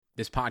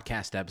This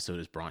podcast episode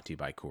is brought to you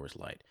by Coors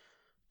Light.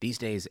 These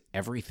days,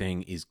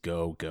 everything is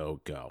go, go,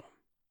 go.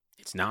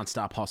 It's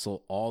nonstop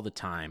hustle all the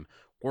time.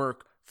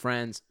 Work,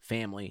 friends,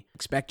 family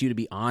expect you to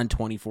be on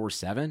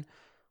 24/7.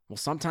 Well,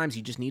 sometimes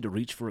you just need to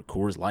reach for a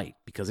Coors Light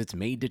because it's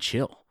made to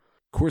chill.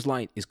 Coors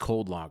Light is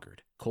cold lagered,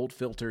 cold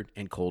filtered,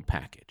 and cold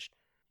packaged.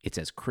 It's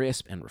as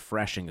crisp and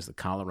refreshing as the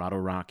Colorado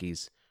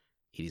Rockies.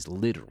 It is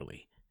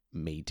literally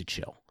made to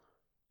chill.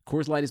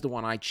 Coors Light is the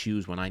one I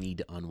choose when I need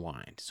to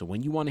unwind. So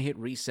when you want to hit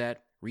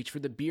reset, reach for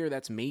the beer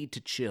that's made to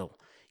chill.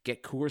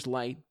 Get Coors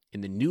Light in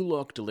the new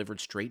look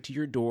delivered straight to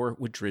your door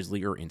with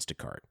Drizzly or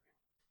Instacart.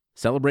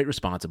 Celebrate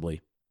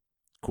responsibly.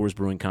 Coors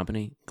Brewing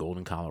Company,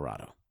 Golden,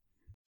 Colorado.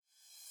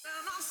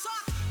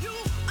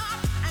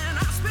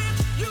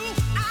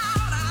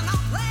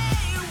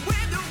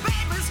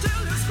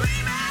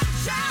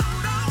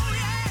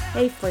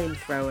 Hey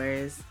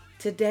flamethrowers!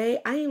 Today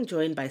I am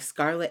joined by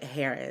Scarlett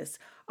Harris,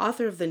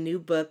 author of the new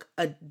book,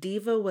 A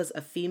Diva Was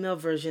a Female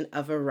Version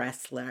of a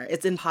Wrestler.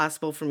 It's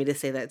impossible for me to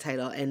say that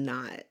title and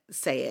not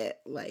say it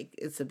like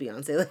it's a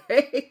Beyonce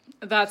lyric.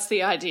 That's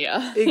the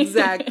idea.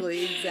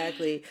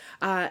 Exactly.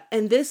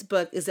 And this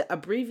book is an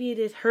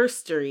abbreviated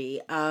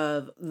history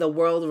of the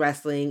World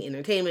Wrestling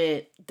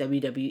Entertainment,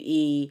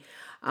 WWE.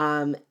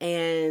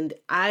 And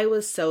I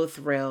was so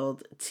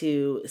thrilled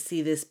to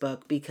see this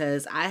book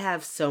because I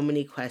have so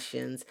many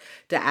questions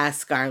to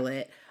ask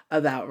Scarlett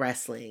about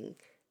wrestling.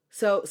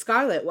 So,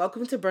 Scarlett,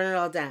 welcome to Burn It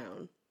All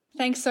Down.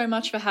 Thanks so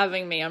much for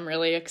having me. I'm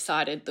really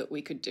excited that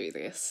we could do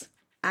this.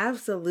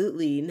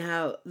 Absolutely.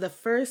 Now, the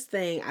first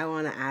thing I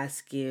want to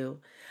ask you,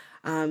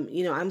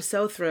 I'm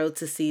so thrilled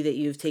to see that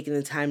you've taken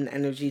the time and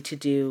energy to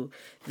do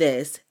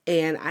this.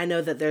 And I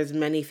know that there's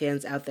many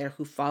fans out there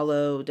who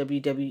follow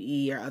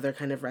WWE or other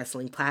kind of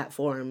wrestling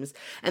platforms.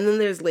 And then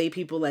there's lay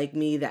people like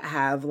me that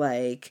have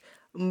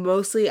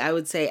mostly, I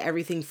would say,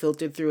 everything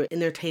filtered through an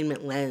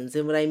entertainment lens.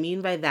 And what I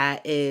mean by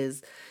that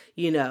is,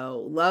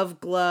 love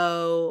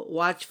Glow,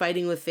 watch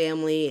Fighting with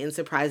Family and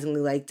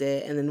surprisingly liked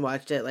it, and then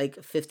watched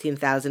it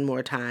 15,000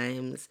 more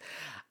times.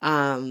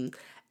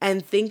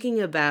 And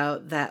thinking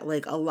about that,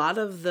 a lot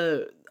of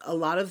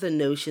the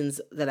notions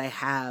that I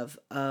have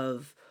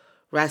of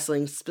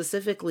wrestling,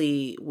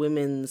 specifically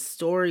women's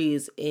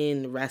stories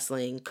in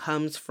wrestling,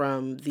 comes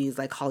from these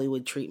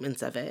Hollywood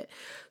treatments of it.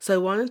 So I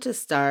wanted to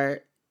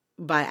start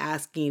by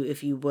asking you,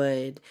 if you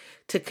would,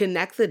 to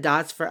connect the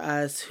dots for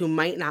us who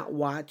might not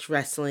watch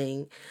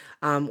wrestling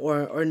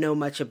or know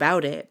much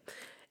about it.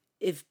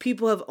 If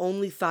people have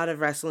only thought of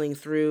wrestling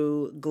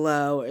through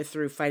Glow or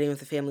through Fighting with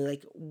the Family,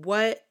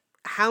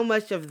 how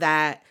much of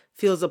that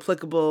feels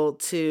applicable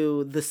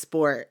to the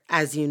sport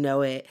as you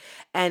know it?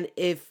 And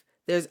if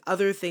there's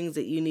other things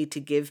that you need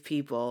to give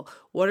people,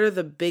 what are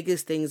the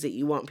biggest things that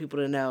you want people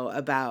to know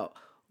about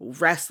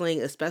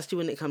wrestling, especially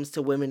when it comes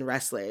to women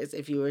wrestlers,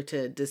 if you were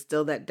to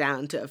distill that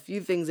down to a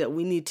few things that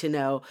we need to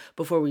know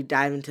before we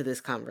dive into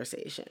this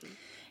conversation?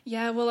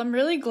 Yeah, well, I'm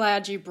really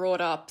glad you brought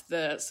up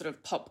the sort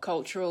of pop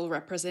cultural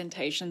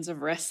representations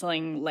of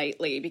wrestling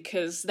lately,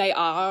 because they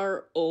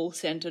are all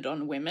centered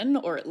on women,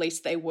 or at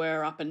least they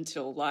were up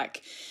until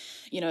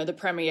the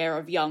premiere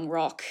of Young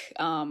Rock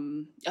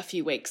a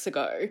few weeks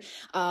ago.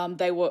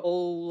 They were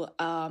all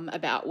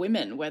about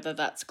women, whether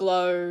that's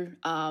Glow,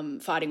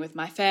 Fighting with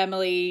My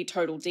Family,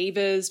 Total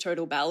Divas,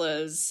 Total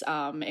Bellas,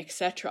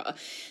 etc.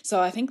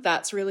 So I think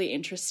that's really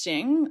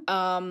interesting.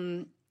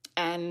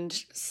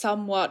 And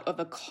somewhat of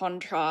a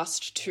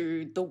contrast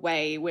to the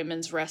way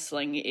women's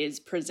wrestling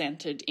is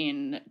presented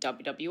in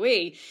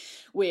WWE,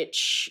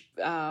 which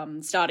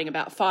starting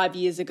about 5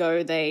 years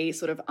ago, they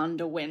sort of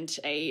underwent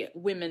a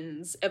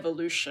women's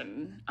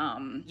evolution.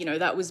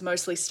 That was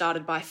mostly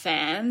started by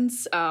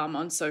fans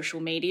on social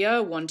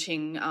media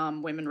wanting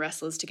women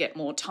wrestlers to get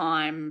more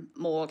time,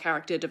 more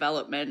character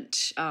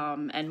development,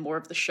 and more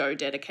of the show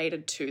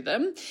dedicated to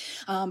them.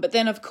 But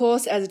then, of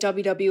course, as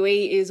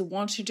WWE is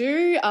wont to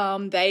do,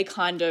 they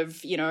kind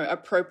of,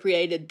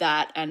 appropriated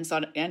that and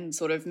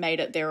sort of made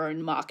it their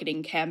own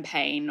marketing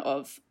campaign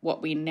of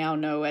what we now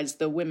know as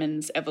the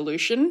women's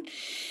evolution.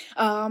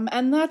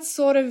 And that's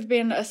sort of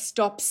been a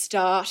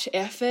stop-start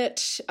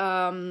effort.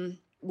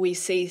 We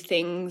see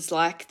things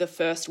like the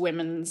first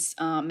women's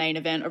main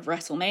event of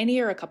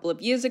WrestleMania a couple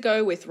of years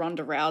ago with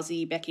Ronda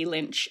Rousey, Becky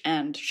Lynch,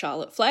 and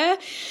Charlotte Flair.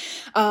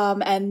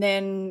 And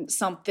then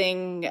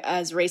something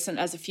as recent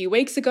as a few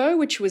weeks ago,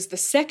 which was the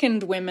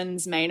second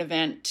women's main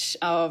event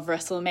of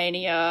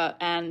WrestleMania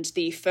and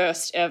the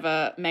first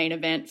ever main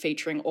event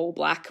featuring all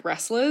black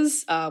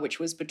wrestlers, which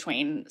was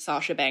between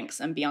Sasha Banks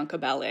and Bianca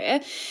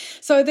Belair.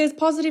 So there's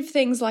positive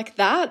things like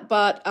that,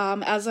 but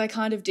as I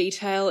kind of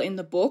detail in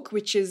the book,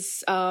 which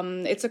is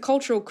it's a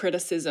cultural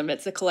criticism.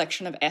 It's a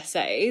collection of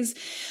essays,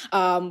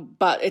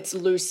 but it's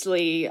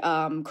loosely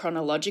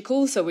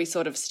chronological. So we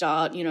sort of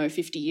start,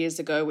 50 years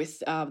ago with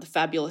the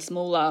Fabulous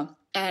Moolah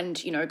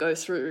and, you know, go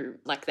through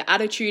like the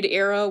Attitude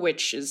Era,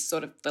 which is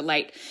sort of the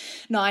late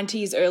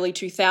 90s, early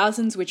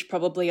 2000s, which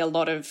probably a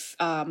lot of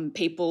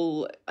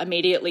people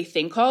immediately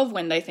think of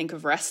when they think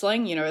of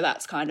wrestling. You know,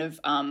 that's kind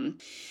of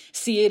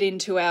seared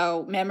into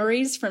our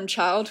memories from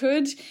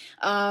childhood.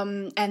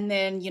 And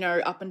then, you know,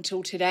 up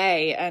until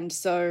today. And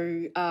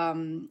so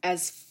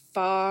as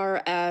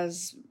far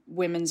as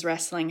women's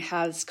wrestling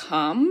has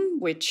come,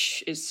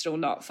 which is still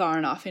not far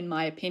enough in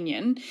my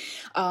opinion,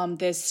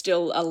 there's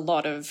still a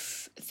lot of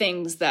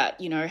things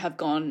that, you know, have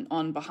gone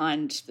on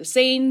behind the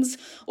scenes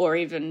or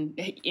even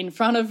in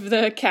front of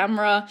the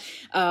camera,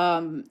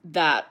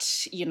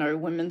 that, you know,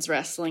 women's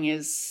wrestling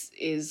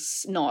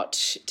is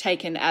not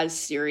taken as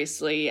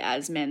seriously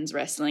as men's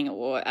wrestling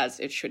or as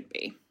it should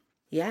be.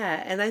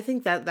 Yeah, and I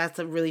think that that's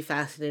a really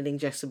fascinating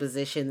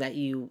juxtaposition that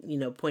you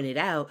pointed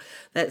out,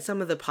 that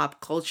some of the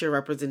pop culture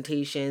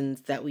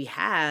representations that we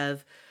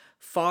have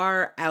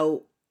far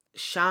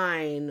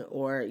outshine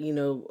or, you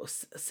know,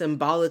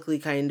 symbolically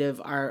kind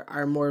of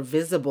are more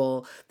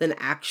visible than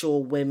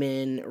actual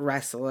women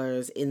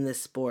wrestlers in the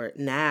sport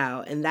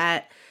now. And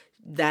that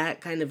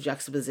kind of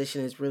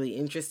juxtaposition is really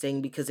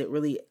interesting because it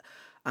really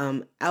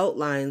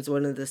outlines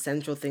one of the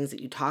central things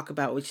that you talk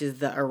about, which is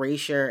the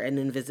erasure and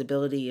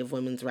invisibility of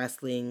women's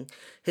wrestling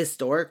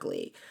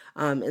historically.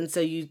 And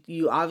so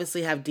you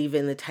obviously have Diva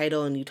in the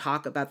title, and you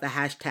talk about the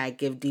hashtag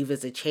Give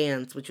Divas a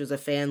Chance, which was a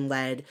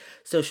fan-led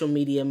social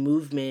media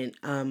movement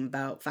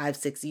about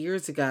 5-6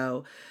 years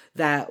ago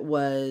that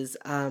was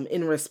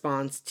in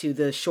response to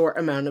the short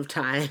amount of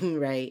time,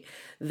 right,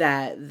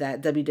 that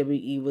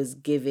WWE was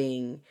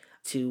giving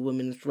to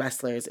women's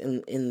wrestlers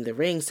in the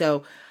ring.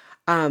 So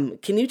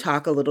can you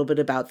talk a little bit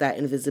about that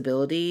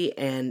invisibility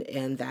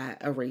and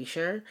that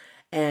erasure?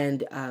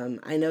 And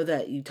I know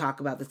that you talk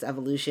about this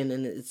evolution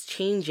and it's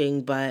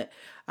changing, but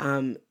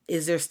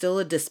is there still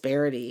a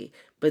disparity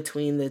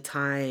between the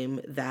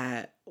time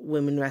that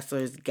women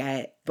wrestlers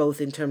get,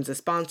 both in terms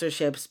of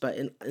sponsorships, but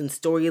in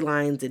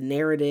storylines and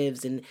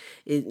narratives, and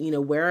you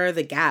know, where are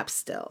the gaps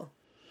still?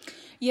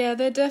 Yeah,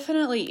 there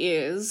definitely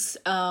is.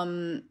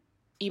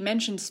 You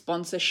mentioned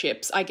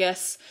sponsorships. I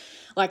guess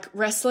like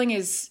wrestling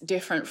is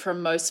different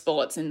from most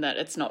sports in that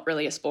it's not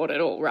really a sport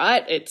at all,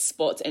 right? It's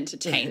sports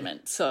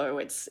entertainment. So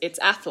it's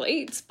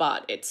athletes,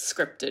 but it's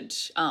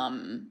scripted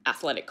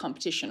athletic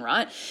competition,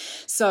 right?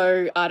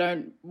 So I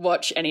don't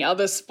watch any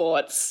other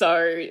sports.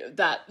 So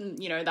that,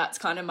 you know, that's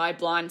kind of my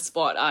blind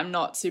spot. I'm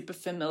not super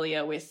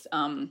familiar with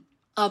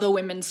other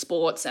women's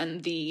sports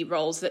and the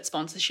roles that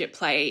sponsorship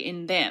play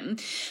in them.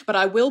 But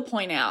I will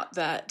point out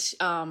that,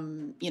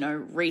 you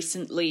know,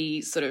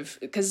 recently sort of,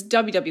 because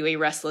WWE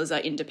wrestlers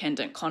are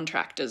independent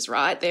contractors,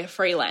 right? They're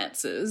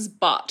freelancers,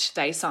 but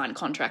they sign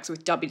contracts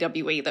with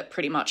WWE that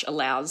pretty much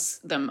allows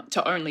them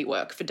to only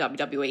work for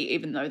WWE,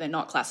 even though they're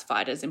not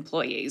classified as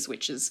employees,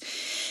 which is,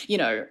 you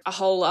know, a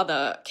whole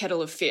other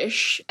kettle of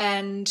fish.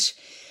 And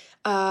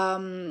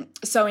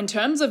so in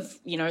terms of,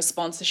 you know,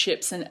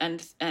 sponsorships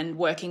and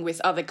working with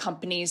other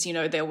companies, you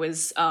know, there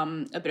was a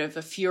bit of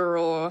a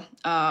furor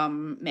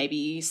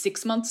maybe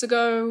 6 months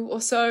ago or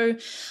so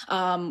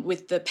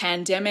with the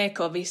pandemic.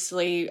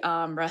 Obviously,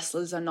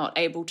 wrestlers are not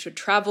able to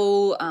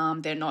travel.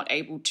 They're not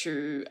able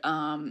to,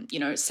 you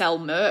know, sell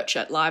merch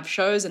at live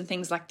shows and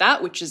things like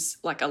that, which is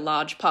like a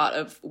large part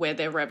of where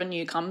their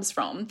revenue comes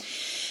from.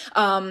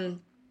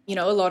 You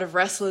know, a lot of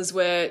wrestlers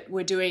were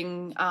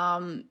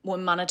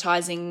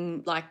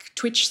monetizing like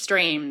Twitch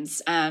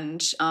streams and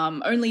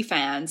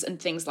OnlyFans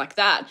and things like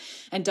that.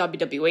 And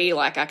WWE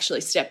like actually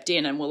stepped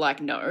in and were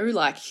like, no,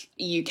 like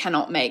you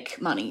cannot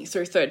make money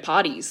through third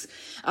parties,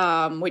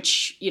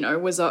 which, you know,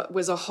 was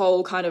a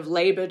whole kind of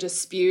labor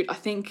dispute. I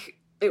think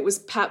it was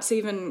perhaps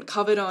even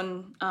covered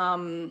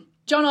on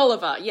John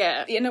Oliver,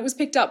 yeah. And it was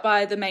picked up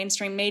by the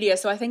mainstream media.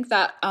 So I think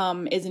that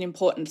is an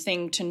important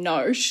thing to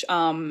note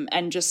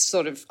and just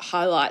sort of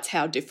highlights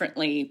how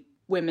differently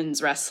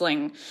women's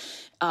wrestling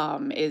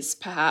is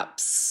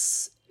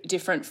perhaps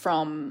different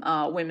from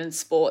women's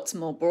sports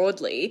more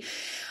broadly.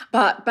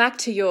 But back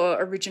to your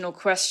original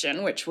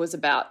question, which was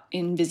about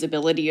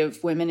invisibility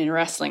of women in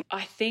wrestling.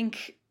 I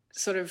think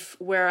sort of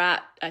we're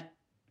at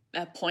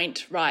a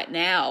point right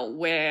now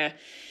where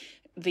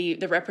the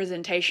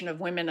representation of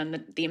women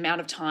and the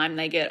amount of time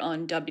they get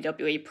on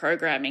WWE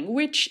programming,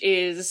 which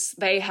is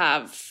they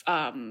have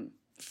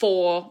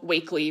 4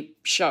 weekly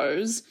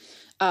shows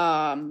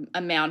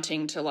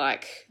amounting to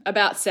like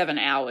about 7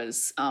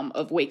 hours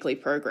of weekly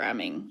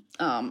programming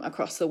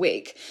across the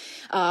week.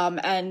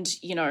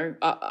 And, you know,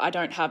 I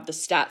don't have the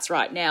stats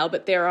right now,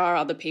 but there are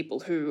other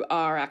people who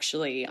are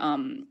actually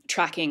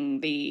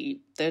tracking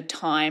the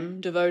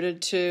time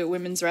devoted to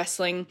women's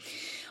wrestling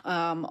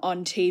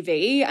on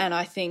TV. And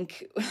I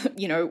think,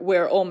 you know,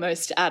 we're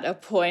almost at a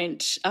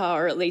point,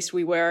 or at least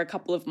we were a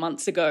couple of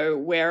months ago,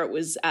 where it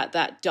was at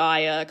that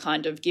dire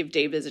kind of give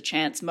divas a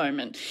chance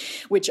moment,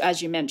 which,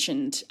 as you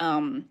mentioned,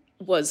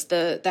 was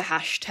the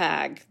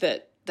hashtag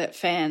that that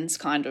fans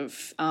kind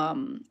of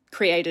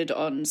created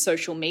on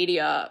social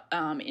media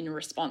in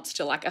response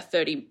to like a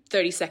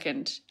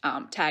 30-second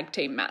tag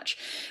team match,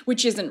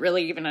 which isn't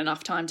really even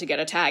enough time to get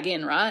a tag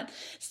in, right?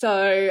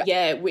 So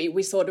yeah,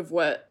 we sort of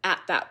were at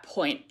that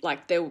point,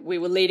 like we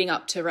were leading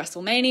up to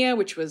WrestleMania,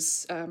 which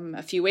was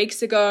a few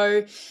weeks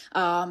ago,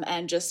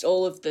 and just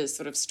all of the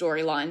sort of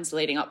storylines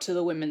leading up to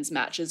the women's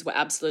matches were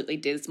absolutely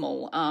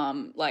dismal.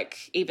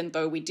 Like, even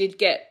though we did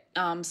get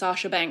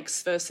Sasha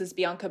Banks versus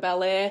Bianca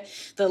Belair,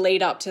 the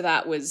lead up to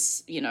that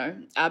was, you know,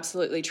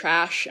 absolutely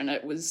trash, and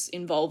it was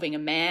involving a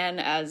man,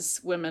 as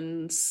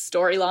women's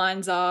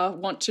storylines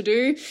want to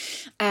do.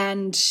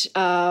 And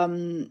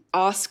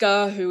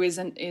Asuka, who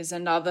is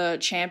another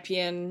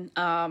champion,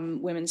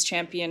 women's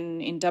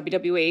champion in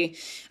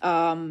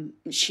WWE,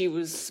 she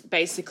was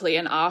basically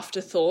an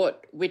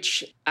afterthought,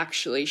 which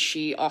actually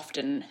she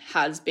often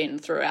has been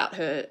throughout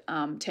her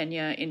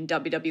tenure in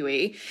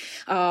WWE,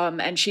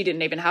 and she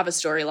didn't even have a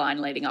storyline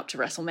leading up to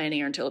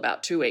WrestleMania until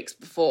about 2 weeks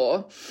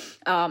before,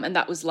 and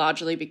that was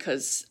largely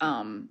because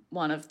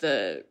one of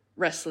the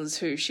wrestlers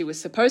who she was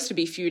supposed to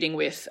be feuding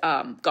with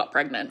got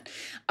pregnant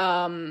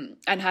and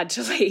had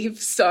to leave.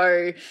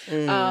 So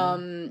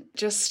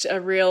just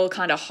a real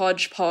kind of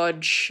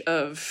hodgepodge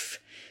of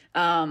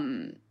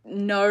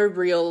no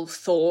real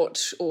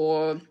thought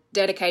or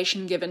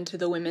dedication given to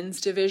the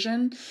women's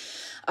division.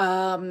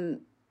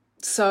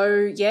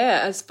 So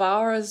yeah, as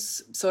far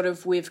as sort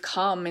of we've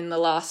come in the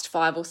last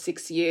 5 or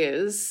 6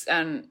 years,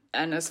 and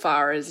as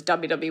far as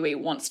WWE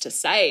wants to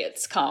say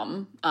it's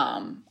come,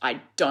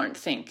 I don't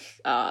think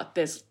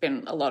there's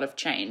been a lot of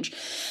change.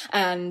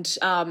 And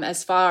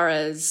as far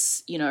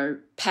as, you know,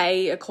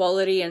 pay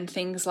equality and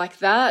things like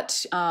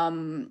that,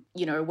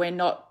 you know, we're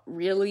not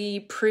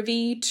really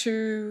privy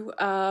to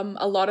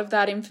a lot of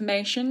that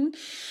information.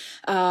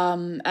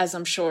 As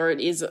I'm sure it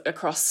is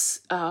across,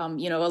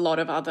 you know, a lot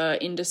of other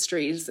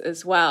industries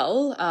as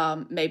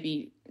well,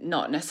 maybe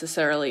not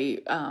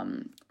necessarily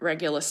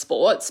regular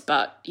sports,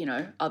 but, you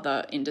know,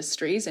 other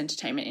industries,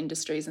 entertainment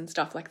industries and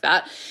stuff like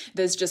that.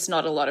 There's just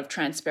not a lot of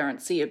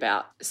transparency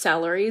about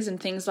salaries and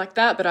things like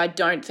that, but I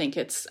don't think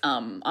it's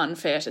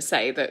unfair to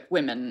say that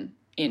women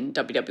in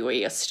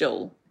WWE are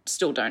still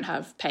don't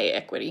have pay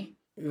equity.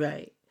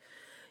 Right.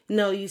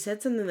 No, you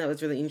said something that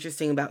was really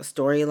interesting about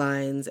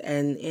storylines,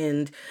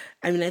 and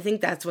I mean, I think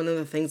that's one of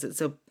the things that's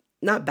so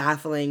not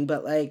baffling,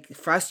 but like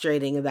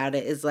frustrating about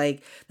it is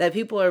like that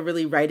people are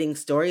really writing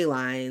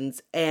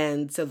storylines,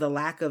 and so the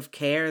lack of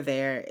care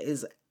there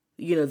is,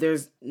 you know,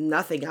 there's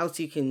nothing else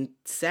you can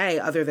say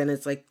other than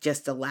it's like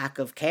just a lack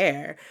of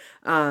care.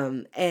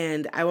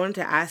 And I wanted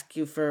to ask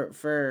you,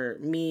 for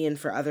me and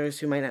for others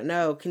who might not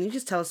know, can you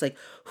just tell us, like,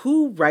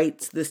 who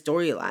writes the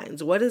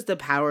storylines? What is the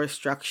power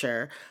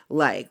structure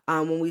like?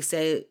 When we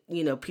say,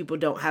 you know, people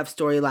don't have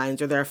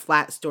storylines, or there are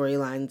flat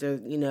storylines,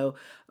 or, you know,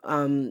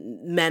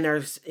 men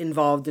are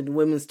involved in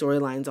women's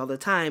storylines all the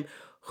time,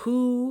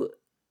 who,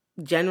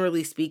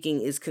 generally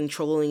speaking, is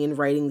controlling and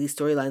writing these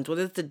storylines? What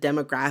is the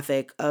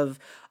demographic of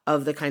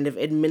the kind of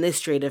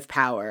administrative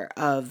power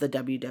of the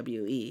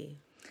WWE?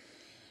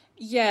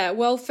 Yeah,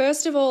 well,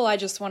 first of all, I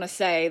just want to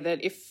say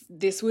that if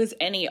this was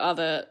any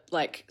other,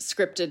 like,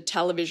 scripted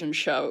television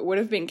show, it would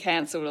have been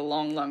cancelled a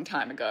long, long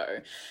time ago.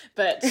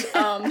 But,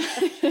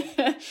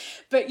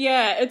 but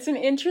yeah, it's an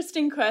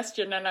interesting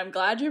question, and I'm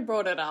glad you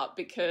brought it up,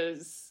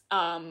 because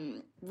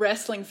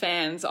wrestling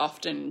fans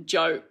often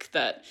joke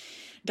that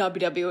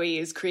WWE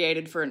is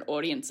created for an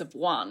audience of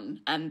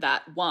one, and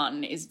that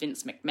one is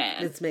Vince McMahon.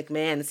 Vince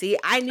McMahon. See,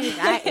 I knew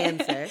that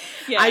answer.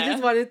 Yeah. I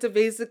just wanted to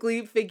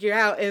basically figure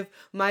out if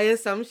my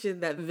assumption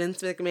that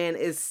Vince McMahon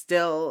is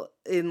still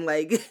in,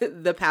 like,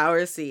 the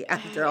power seat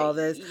after all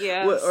this,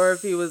 yes, or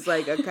if he was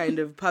like a kind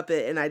of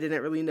puppet and I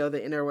didn't really know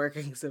the inner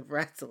workings of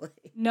wrestling.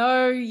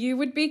 No, you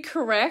would be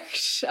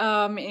correct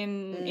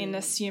in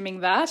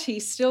assuming that. He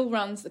still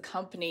runs the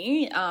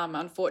company,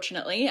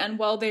 unfortunately, and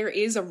while there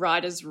is a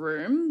writer's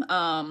room,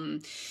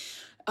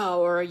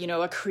 or, you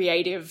know, a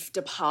creative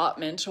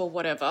department or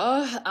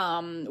whatever,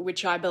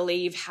 which I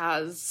believe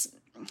has,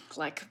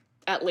 like,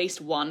 at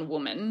least one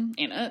woman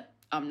in it.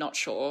 I'm not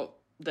sure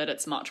that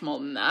it's much more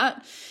than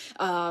that.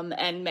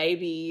 And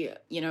maybe,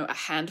 you know, a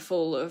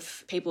handful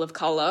of people of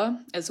colour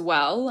as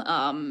well.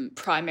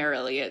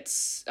 Primarily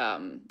it's,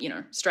 you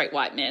know, straight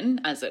white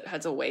men, as it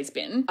has always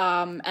been.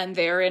 And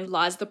therein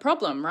lies the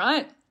problem,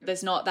 right?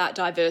 There's not that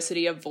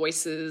diversity of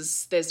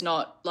voices. There's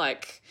not,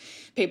 like,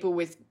 people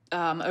with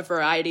a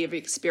variety of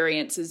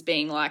experiences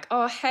being like,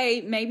 oh,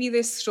 hey, maybe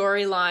this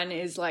storyline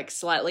is, like,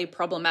 slightly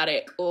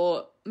problematic,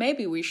 or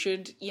maybe we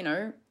should, you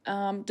know,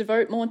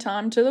 devote more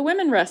time to the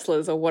women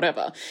wrestlers or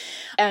whatever.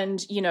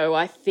 And, you know,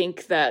 I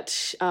think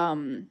that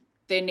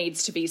there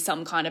needs to be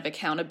some kind of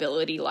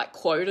accountability, like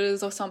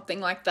quotas or something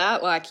like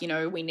that. Like, you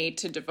know, we need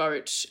to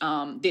devote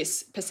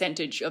this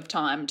percentage of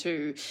time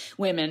to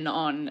women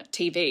on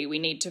TV. We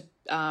need to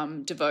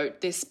devote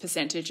this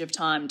percentage of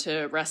time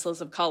to wrestlers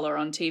of color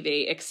on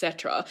TV,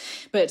 etc.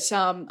 But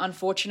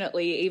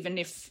unfortunately, even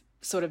if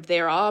sort of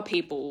there are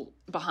people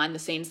behind the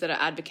scenes that are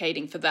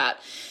advocating for that,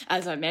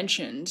 as I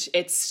mentioned,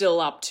 it's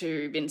still up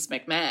to Vince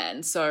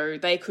McMahon. So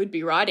they could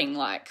be writing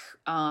like,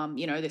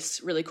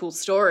 this really cool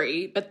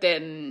story, but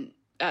then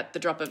at the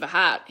drop of a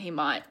hat, he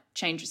might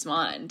change his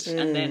mind.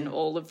 And then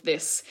all of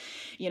this,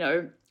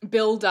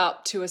 build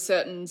up to a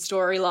certain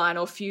storyline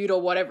or feud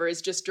or whatever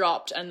is just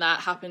dropped. And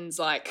that happens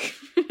like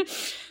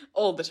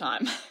all the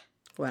time.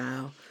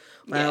 Wow.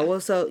 Yeah. Well,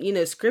 so,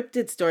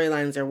 scripted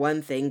storylines are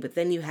one thing, but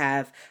then you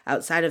have,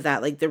 outside of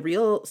that, like the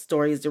real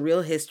stories, the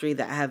real history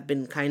that have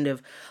been kind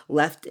of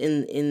left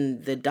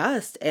in the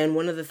dust. And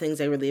one of the things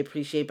I really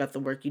appreciate about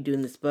the work you do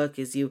in this book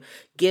is you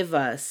give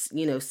us,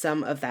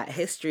 some of that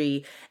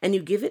history, and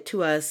you give it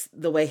to us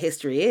the way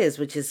history is,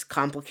 which is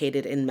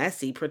complicated and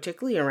messy,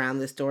 particularly around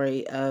the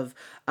story of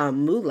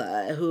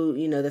Moolah, who,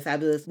 the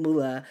fabulous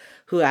Moolah,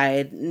 who I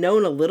had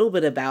known a little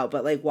bit about,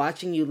 but like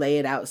watching you lay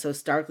it out so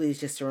starkly is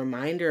just a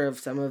reminder of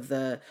some of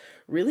the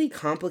really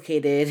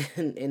complicated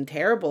and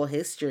terrible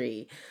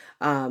history,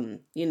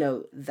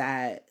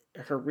 that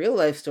her real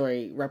life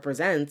story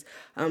represents.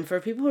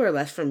 For people who are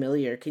less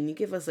familiar, can you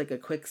give us like a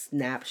quick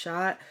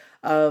snapshot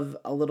of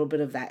a little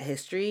bit of that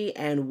history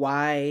and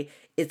why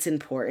it's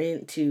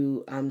important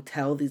to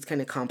tell these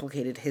kind of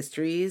complicated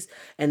histories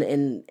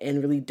and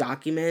really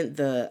document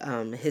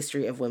the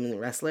history of women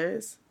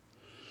wrestlers?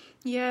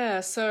 Yeah,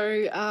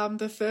 so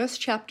the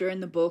first chapter in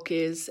the book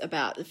is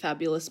about the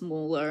fabulous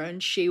Moolah,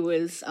 and she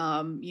was,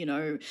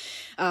 for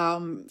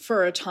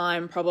a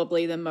time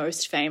probably the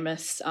most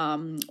famous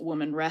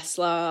woman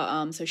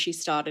wrestler. So she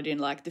started in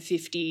like the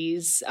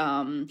 50s.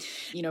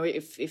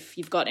 If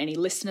you've got any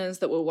listeners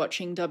that were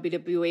watching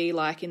WWE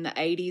like in the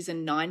 80s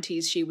and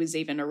 90s, she was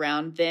even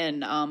around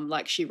then.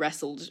 Like she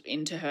wrestled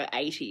into her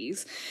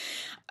 80s.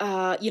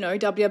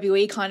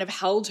 WWE kind of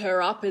held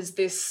her up as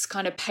this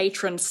kind of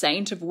patron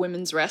saint of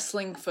women's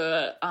wrestling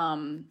for,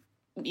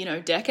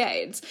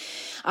 decades.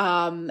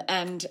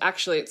 And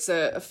actually it's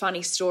a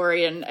funny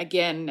story. And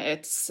again,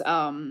 it's,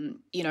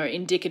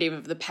 indicative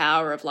of the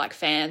power of like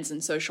fans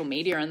and social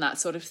media and that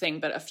sort of thing.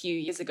 But a few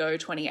years ago,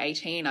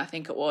 2018, I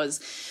think it was,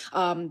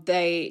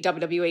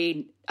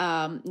 WWE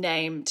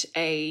named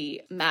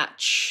a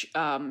match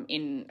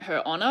in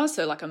her honor,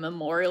 so like a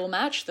memorial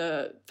match,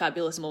 the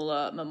Fabulous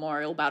Moolah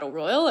Memorial Battle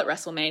Royal at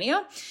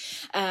WrestleMania,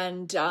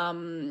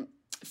 and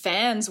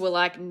fans were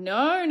like,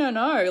 no,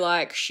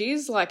 like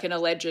she's like an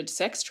alleged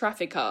sex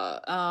trafficker.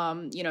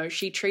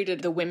 She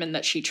treated the women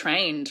that she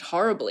trained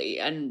horribly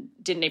and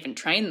didn't even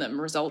train them,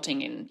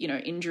 resulting in,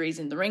 injuries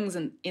in the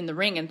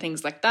ring and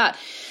things like that.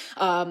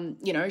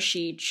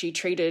 She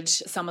treated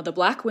some of the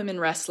black women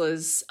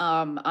wrestlers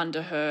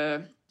under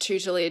her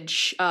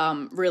tutelage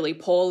really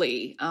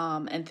poorly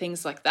and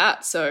things like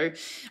that. So,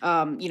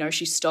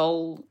 she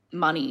stole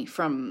money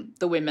from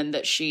the women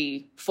that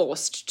she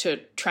forced to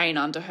train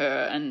under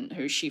her and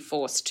who she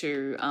forced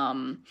to,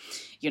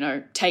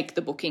 take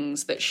the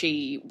bookings that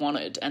she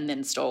wanted and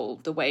then stole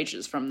the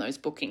wages from those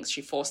bookings.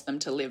 She forced them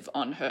to live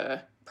on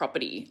her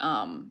property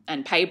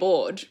and pay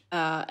board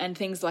and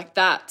things like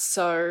that.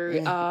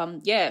 So,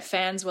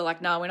 fans were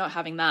like, no, we're not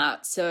having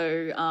that.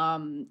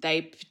 So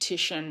they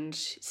petitioned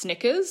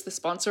Snickers, the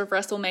sponsor of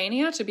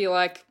WrestleMania, to be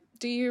like,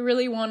 do you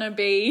really want to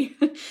be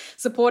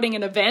supporting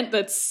an event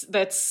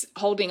that's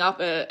holding up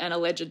an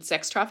alleged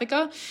sex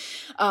trafficker?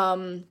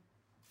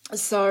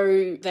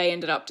 So they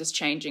ended up just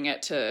changing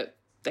it to,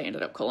 they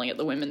ended up calling it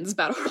the Women's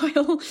Battle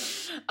Royal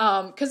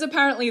because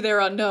apparently there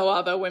are no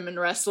other women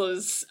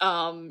wrestlers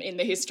in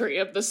the history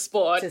of the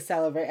sport. To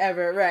celebrate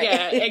ever, right.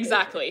 Yeah,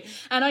 exactly.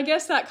 And I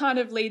guess that kind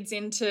of leads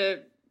into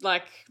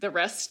like the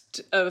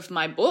rest of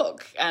my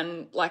book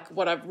and like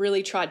what I've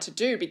really tried to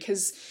do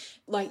because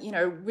like,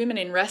 women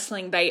in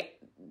wrestling,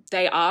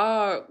 they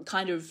are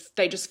kind of,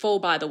 they just fall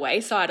by the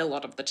wayside a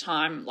lot of the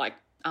time. Like,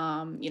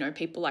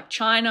 people like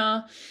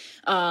China,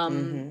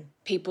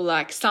 people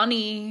like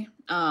Sunny,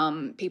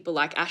 people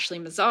like Ashley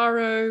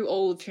Mazzaro,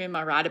 all of whom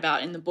I write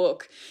about in the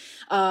book.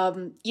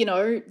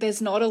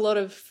 There's not a lot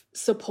of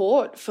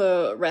support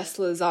for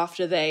wrestlers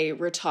after they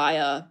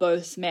retire,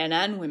 both men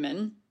and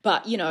women.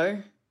 But,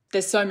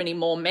 there's so many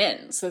more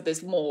men, so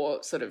there's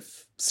more sort of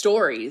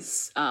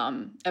stories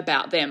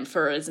about them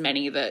for as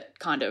many that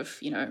kind of,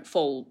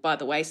 fall by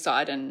the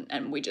wayside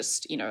and we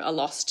just, are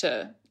lost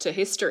to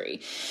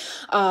history.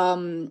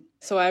 So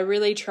I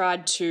really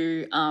tried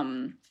to,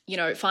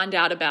 find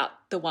out about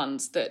the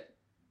ones that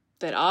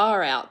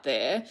are out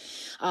there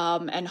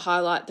and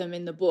highlight them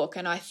in the book.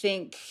 And I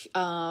think,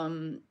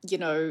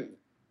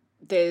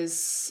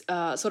 there's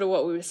sort of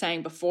what we were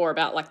saying before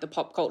about like the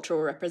pop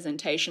cultural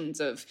representations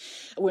of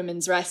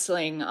women's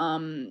wrestling.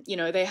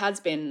 There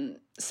has been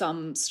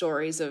some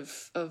stories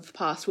of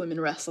past women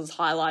wrestlers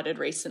highlighted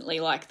recently,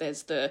 like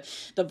there's the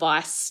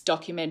Vice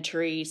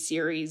documentary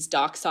series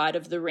Dark Side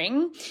of the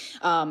Ring.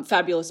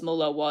 Fabulous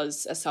Moolah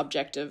was a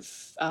subject of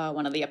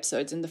one of the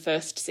episodes in the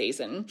first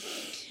season.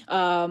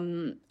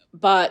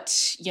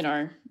 But,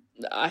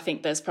 I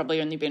think there's probably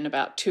only been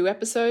about 2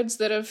 episodes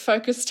that have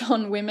focused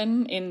on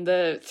women in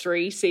the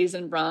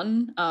 3-season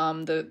run.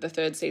 The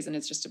 3rd season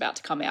is just about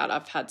to come out.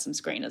 I've had some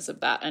screeners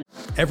of that. And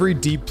Every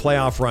deep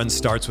playoff run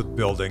starts with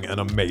building an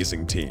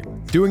amazing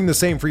team. Doing the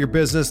same for your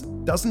business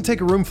doesn't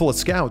take a room full of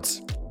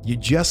scouts. You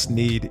just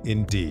need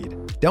Indeed.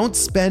 Don't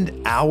spend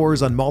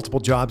hours on multiple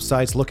job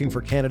sites looking for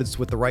candidates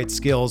with the right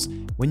skills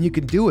when you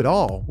can do it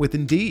all with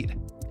Indeed.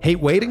 Hate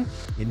waiting?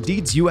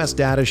 Indeed's US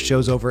data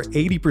shows over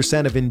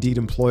 80% of Indeed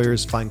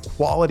employers find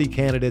quality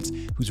candidates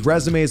whose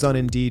resumes on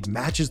Indeed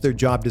matches their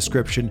job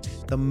description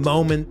the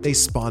moment they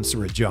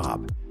sponsor a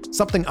job.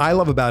 Something I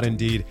love about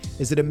Indeed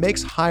is that it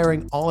makes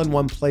hiring all in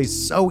one place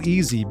so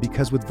easy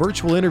because with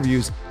virtual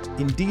interviews,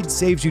 Indeed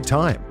saves you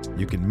time.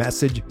 You can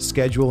message,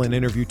 schedule, and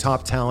interview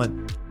top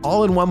talent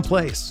all in one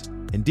place.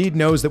 Indeed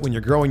knows that when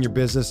you're growing your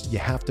business, you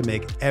have to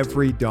make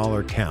every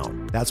dollar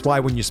count. That's why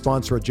when you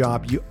sponsor a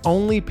job, you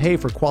only pay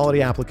for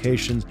quality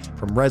applications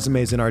from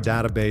resumes in our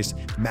database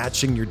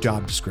matching your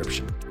job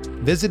description.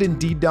 Visit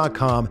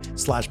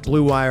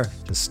Indeed.com/Blue Wire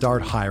to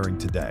start hiring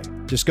today.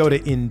 Just go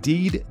to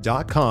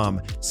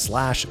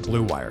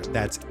Indeed.com/Blue Wire.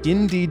 That's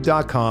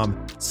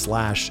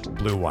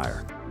Indeed.com/Blue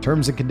Wire.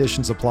 Terms and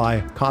conditions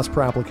apply. Cost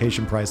per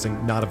application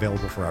pricing not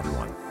available for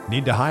everyone.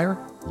 Need to hire?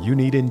 You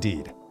need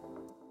Indeed.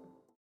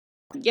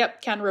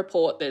 Yep, can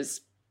report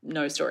there's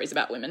no stories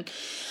about women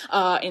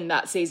in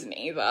that season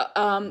either.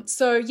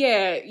 So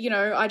yeah,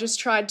 I just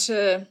tried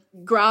to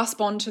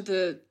grasp onto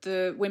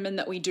the women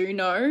that we do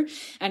know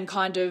and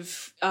kind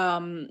of,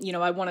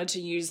 I wanted to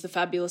use the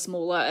Fabulous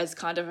Moolah as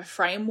kind of a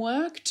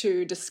framework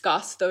to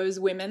discuss those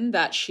women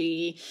that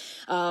she,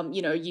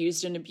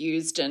 used and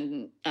abused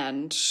and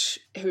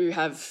who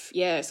have,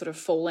 sort of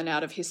fallen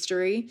out of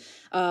history.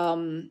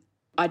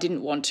 I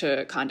didn't want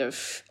to kind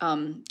of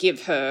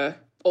give her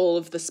all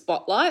of the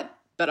spotlight,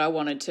 but I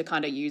wanted to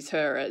kind of use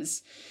her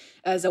as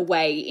a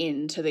way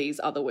into these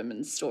other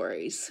women's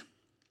stories.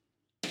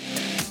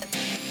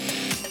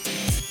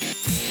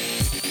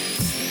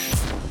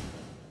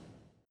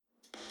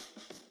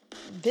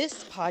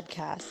 This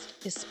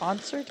podcast is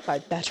sponsored by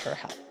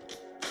BetterHelp.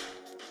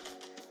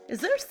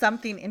 Is there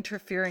something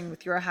interfering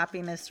with your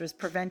happiness or is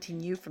preventing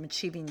you from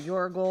achieving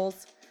your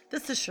goals?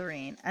 This is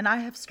Shireen, and I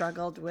have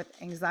struggled with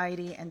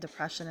anxiety and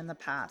depression in the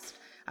past.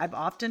 I've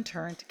often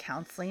turned to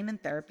counseling and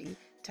therapy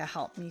to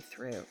help me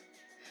through.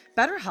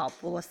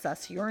 BetterHelp will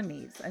assess your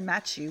needs and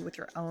match you with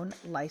your own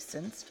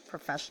licensed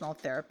professional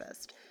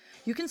therapist.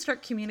 You can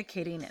start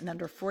communicating in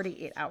under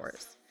 48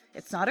 hours.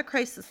 It's not a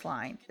crisis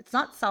line. It's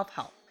not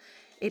self-help.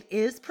 It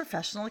is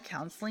professional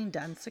counseling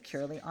done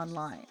securely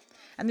online.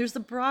 And there's a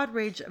broad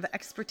range of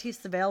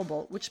expertise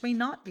available, which may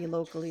not be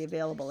locally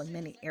available in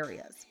many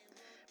areas.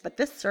 But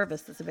this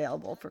service is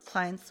available for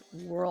clients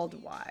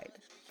worldwide.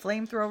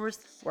 Flamethrowers,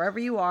 wherever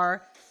you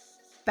are,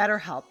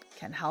 BetterHelp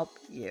can help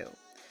you.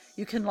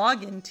 You can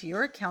log into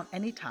your account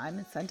anytime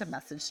and send a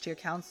message to your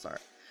counselor.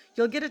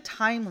 You'll get a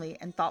timely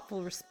and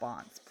thoughtful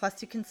response.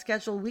 Plus, you can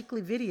schedule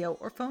weekly video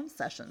or phone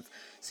sessions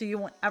so you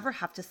won't ever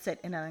have to sit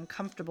in an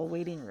uncomfortable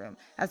waiting room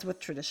as with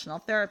traditional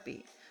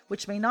therapy,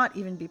 which may not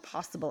even be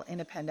possible in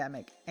a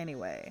pandemic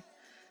anyway.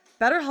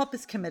 BetterHelp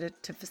is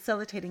committed to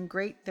facilitating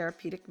great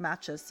therapeutic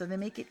matches so they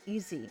make it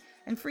easy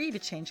and free to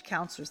change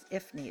counselors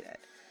if needed.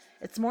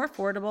 It's more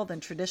affordable than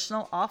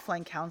traditional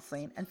offline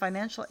counseling, and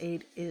financial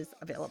aid is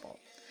available.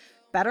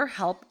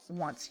 BetterHelp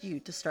wants you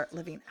to start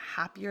living a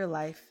happier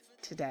life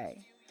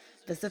today.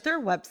 Visit their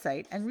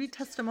website and read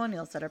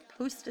testimonials that are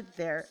posted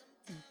there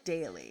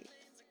daily.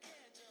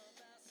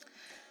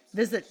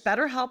 Visit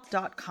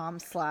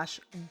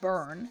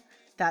betterhelp.com/burn,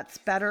 that's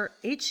better,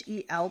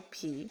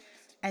 HELP,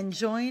 and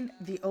join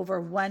the over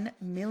 1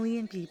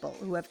 million people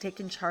who have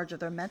taken charge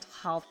of their mental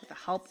health with the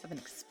help of an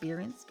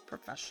experienced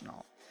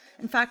professional.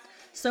 In fact,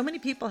 so many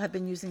people have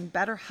been using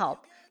BetterHelp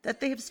that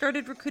they have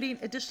started recruiting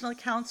additional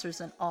counselors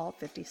in all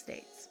 50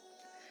 states.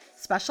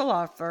 Special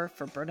offer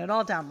for Burn It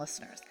All Down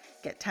listeners.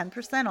 Get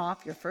 10%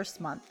 off your first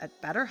month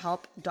at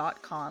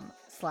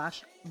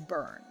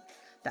betterhelp.com/burn.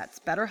 That's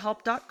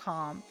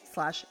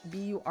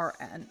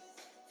betterhelp.com/BURN.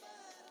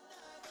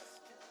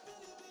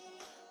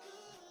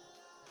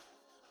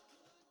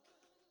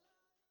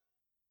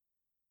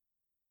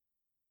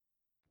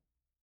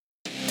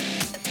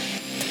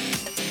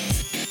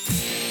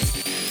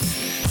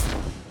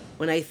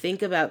 When I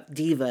think about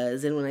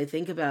divas and when I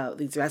think about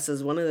these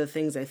wrestlers, one of the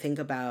things I think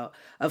about,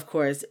 of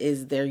course,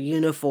 is their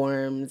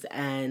uniforms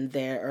and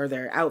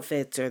their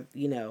outfits, or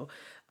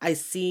I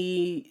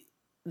see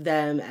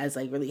them as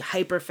like really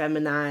hyper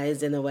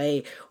feminized in a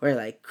way where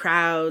like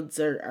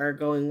crowds are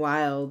going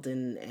wild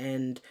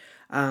and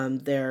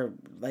they're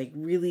like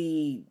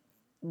really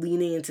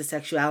leaning into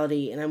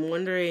sexuality. And I'm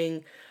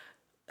wondering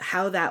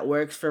how that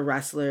works for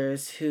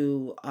wrestlers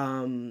who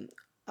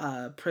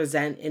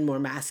present in more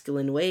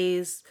masculine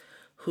ways,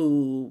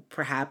 who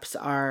perhaps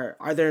are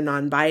there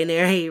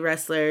non-binary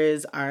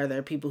wrestlers? Are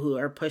there people who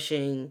are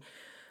pushing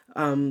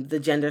the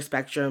gender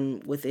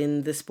spectrum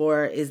within the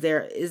sport? Is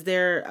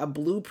there a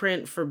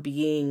blueprint for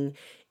being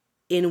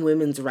in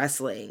women's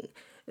wrestling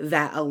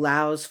that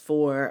allows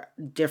for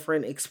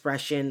different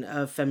expression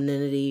of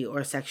femininity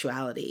or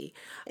sexuality,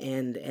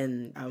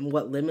 and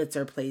what limits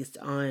are placed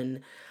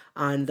on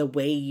the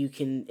way you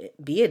can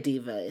be a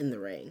diva in the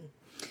ring?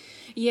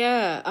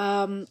 Yeah,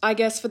 I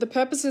guess for the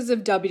purposes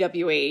of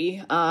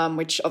WWE,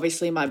 which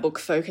obviously my book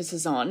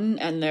focuses on,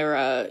 and there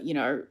are,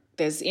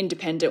 there's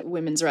independent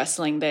women's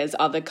wrestling, there's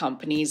other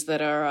companies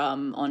that are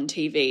on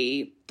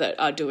TV that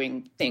are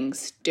doing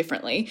things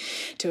differently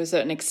to a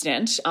certain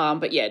extent.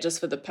 But yeah, just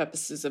for the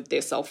purposes of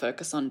this, I'll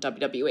focus on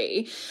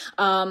WWE.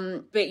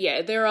 But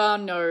yeah, there are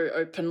no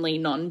openly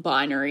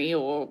non-binary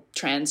or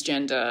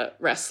transgender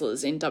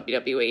wrestlers in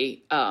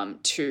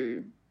WWE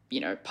to,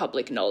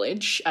 public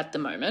knowledge at the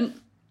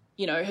moment.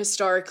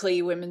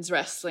 Historically, women's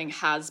wrestling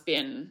has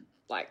been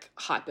like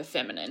hyper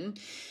feminine.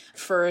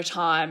 For a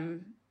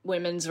time,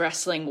 women's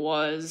wrestling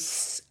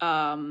was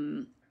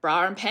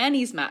bra and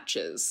panties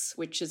matches,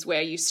 which is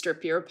where you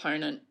strip your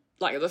opponent,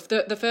 like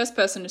the first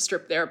person to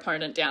strip their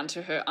opponent down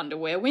to her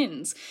underwear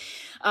wins.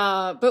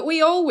 But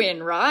we all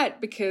win, right?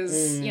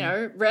 Because,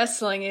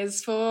 wrestling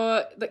is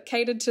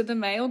catered to the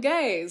male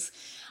gaze.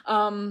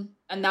 And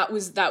that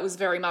was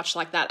very much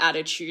like that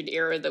attitude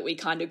era that we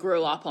kind of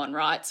grew up on,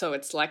 right? So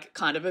it's like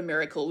kind of a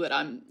miracle that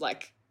I'm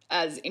like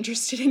as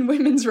interested in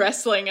women's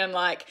wrestling and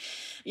like,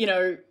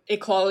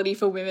 equality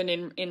for women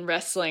in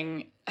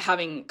wrestling,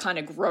 having kind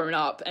of grown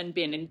up and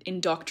been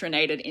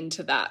indoctrinated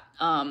into that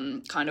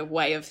kind of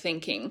way of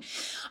thinking.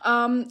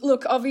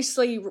 Look,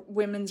 obviously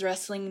women's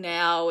wrestling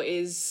now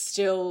is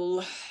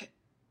still,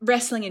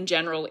 wrestling in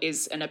general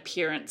is an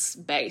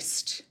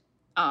appearance-based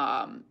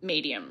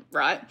medium,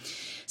 right?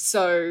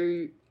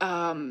 So,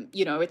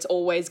 it's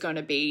always going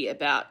to be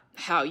about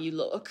how you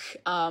look.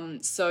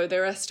 So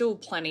there are still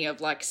plenty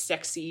of like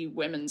sexy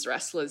women's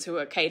wrestlers who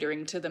are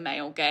catering to the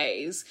male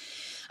gaze.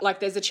 Like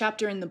there's a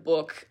chapter in the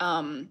book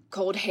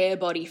called Hair,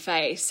 Body,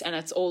 Face, and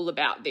it's all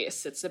about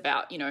this. It's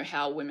about,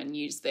 how women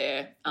use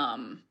their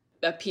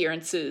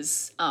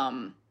appearances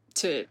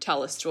to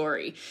tell a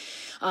story.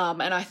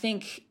 And I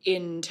think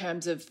in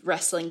terms of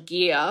wrestling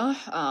gear,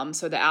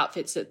 so the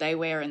outfits that they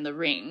wear in the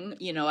ring,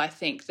 I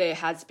think there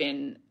has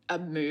been a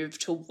move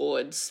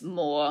towards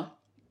more,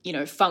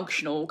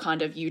 functional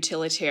kind of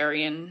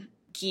utilitarian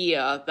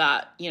gear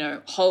that,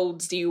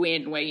 holds you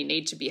in where you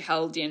need to be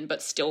held in,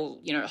 but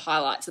still,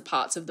 highlights the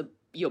parts of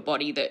your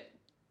body that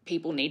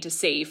people need to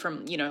see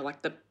from,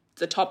 like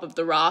the top of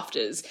the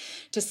rafters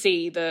to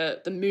see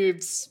the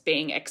moves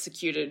being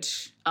executed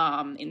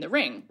in the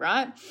ring,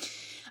 right?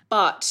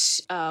 But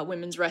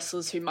women's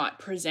wrestlers who might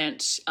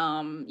present,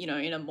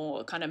 in a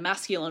more kind of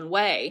masculine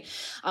way.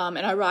 And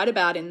I write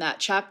about in that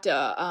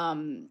chapter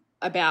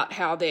about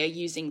how they're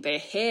using their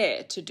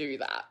hair to do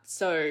that.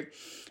 So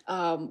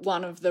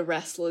one of the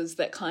wrestlers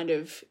that kind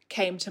of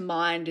came to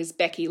mind is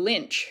Becky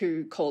Lynch,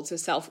 who calls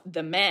herself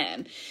The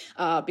Man,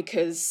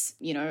 because,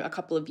 a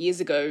couple of years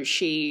ago,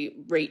 she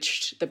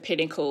reached the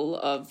pinnacle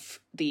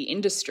of the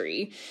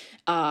industry,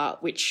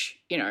 which,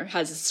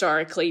 has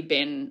historically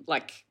been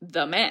like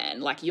the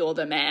man, like you're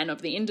the man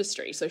of the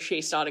industry. So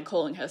she started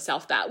calling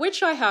herself that,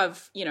 which I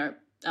have,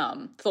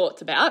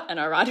 thoughts about and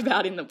I write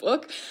about in the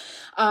book.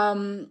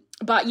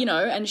 But,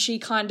 and she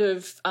kind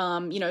of,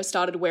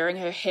 started wearing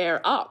her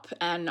hair up.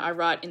 And I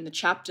write in the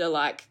chapter,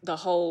 like, the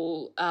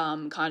whole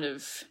kind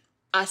of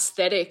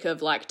aesthetic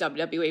of, like,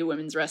 WWE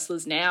women's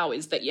wrestlers now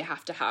is that you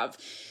have to have,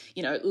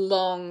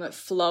 long,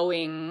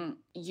 flowing,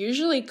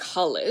 usually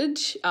coloured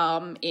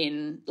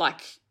in,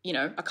 like,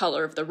 a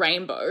colour of the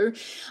rainbow,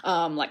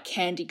 like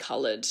candy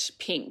coloured,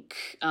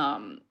 pink,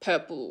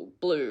 purple,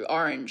 blue,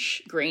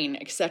 orange, green,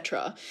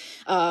 etc.,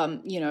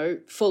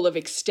 full of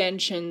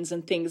extensions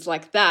and things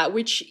like that,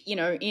 which,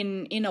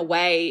 in a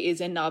way is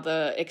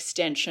another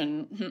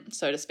extension,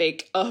 so to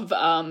speak, of,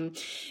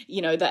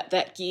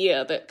 that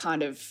gear that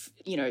kind of,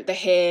 the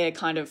hair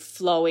kind of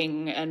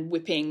flowing and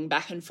whipping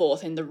back and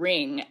forth in the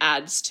ring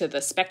adds to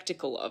the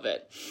spectacle of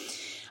it.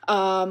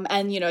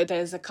 And,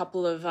 there's a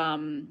couple of,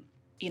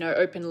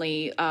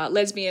 openly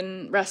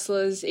lesbian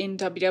wrestlers in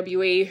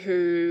WWE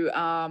who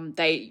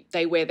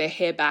they wear their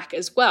hair back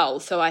as well.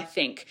 So I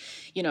think,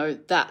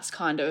 that's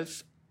kind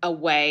of a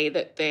way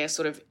that they're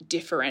sort of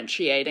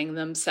differentiating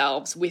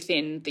themselves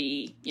within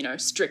the,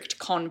 strict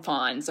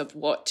confines of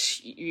what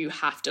you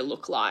have to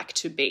look like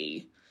to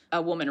be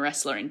a woman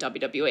wrestler in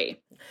WWE.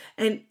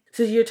 And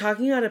so you're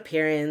talking about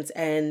appearance,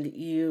 and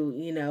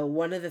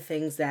one of the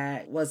things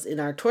that was in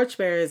our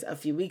Torchbearers a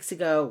few weeks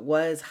ago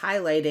was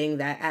highlighting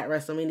that at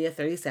WrestleMania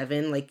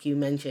 37, like you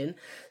mentioned,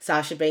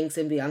 Sasha Banks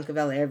and Bianca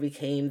Belair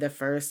became the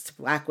first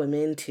Black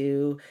women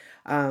to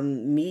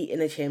meet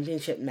in a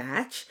championship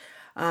match.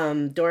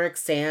 Doric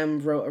Sam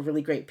wrote a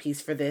really great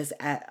piece for this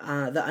at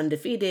The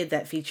Undefeated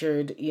that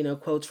featured,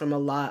 quotes from a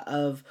lot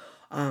of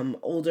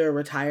older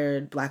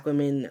retired Black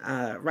women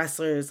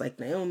wrestlers like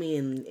Naomi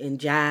and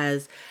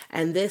Jazz.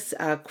 And this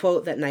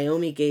quote that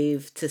Naomi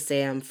gave to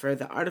Sam for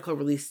the article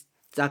release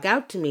stuck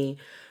out to me,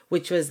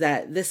 which was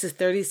that this is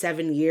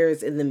 37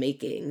 years in the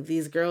making.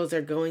 These girls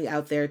are going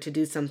out there to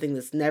do something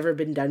that's never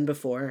been done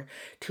before,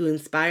 to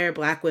inspire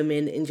Black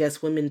women and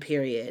just women,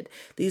 period.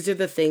 These are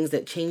the things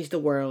that change the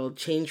world,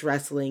 change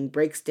wrestling,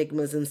 break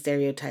stigmas and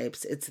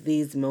stereotypes. It's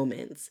these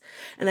moments.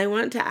 And I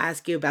wanted to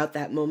ask you about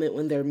that moment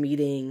when they're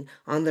meeting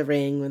on the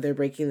ring, when they're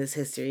breaking this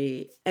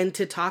history, and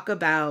to talk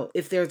about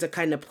if there's a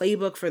kind of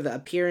playbook for the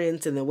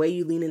appearance and the way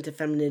you lean into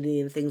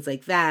femininity and things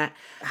like that.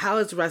 How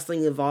has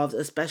wrestling evolved,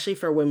 especially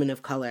for women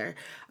of color?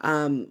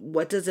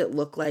 What does it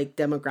look like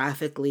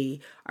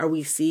demographically? Are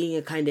we seeing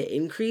a kind of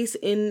increase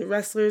in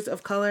wrestlers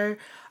of color?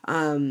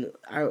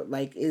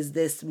 Is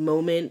this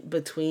moment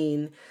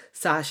between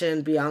Sasha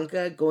and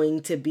Bianca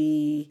going to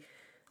be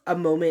a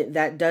moment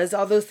that does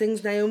all those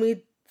things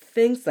Naomi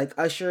thinks, like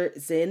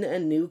ushers in a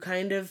new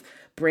kind of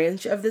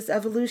branch of this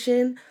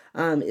evolution?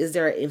 Is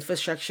there an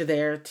infrastructure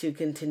there to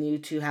continue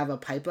to have a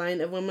pipeline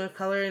of women of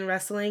color in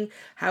wrestling?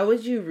 How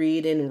would you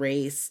read and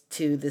race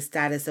to the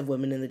status of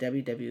women in the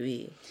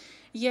WWE?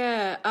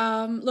 Yeah,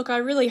 look, I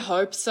really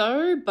hope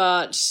so,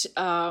 but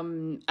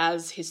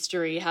as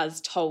history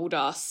has told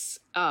us,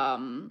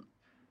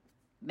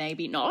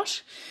 maybe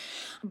not.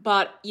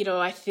 But,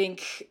 I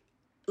think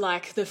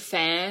the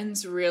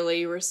fans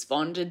really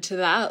responded to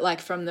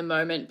that, from the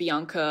moment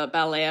Bianca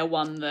Belair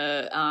won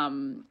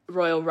the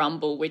Royal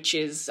Rumble, which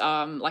is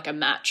a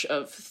match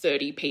of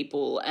 30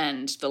 people,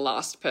 and the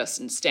last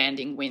person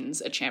standing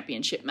wins a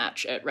championship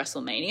match at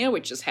WrestleMania,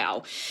 which is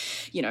how,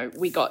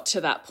 we got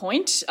to that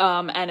point.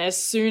 And as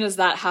soon as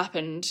that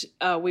happened,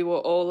 we were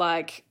all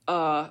like,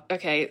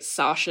 okay,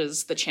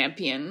 Sasha's the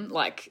champion,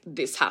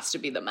 this has to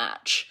be the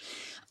match.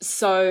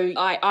 So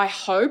I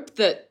hope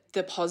that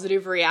the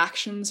positive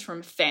reactions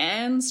from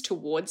fans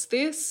towards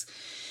this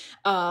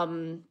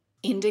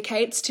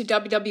indicates to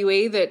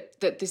WWE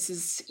that this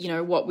is,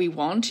 what we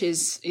want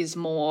is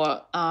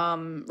more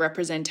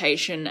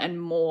representation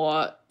and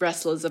more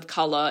wrestlers of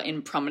color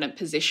in prominent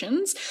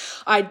positions.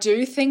 I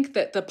do think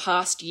that the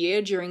past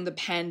year during the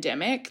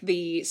pandemic,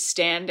 the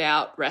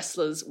standout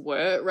wrestlers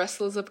were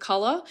wrestlers of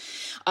color.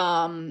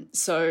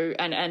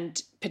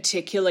 And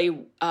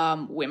particularly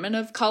women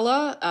of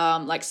color,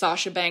 like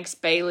Sasha Banks,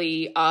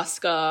 Bayley,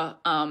 Asuka,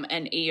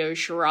 and Io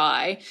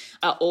Shirai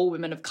are all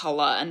women of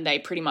color, and they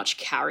pretty much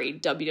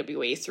carried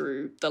WWE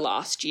through the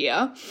last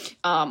year.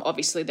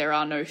 Obviously, there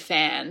are no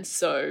fans,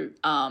 so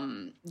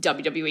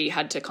WWE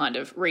had to kind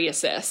of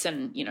reassess,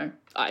 and,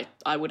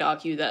 I would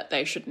argue that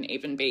they shouldn't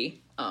even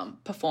be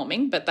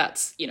performing, but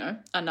that's,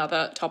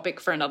 another topic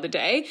for another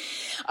day.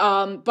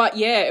 But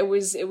yeah, it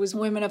was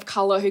women of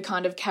color who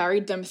kind of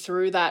carried them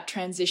through that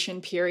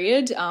transition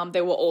period.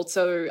 There were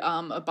also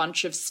a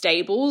bunch of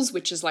stables,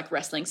 which is like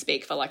wrestling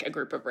speak for a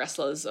group of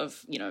wrestlers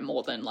of,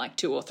 more than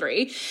 2 or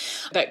 3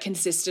 that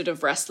consisted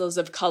of wrestlers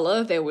of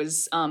color. There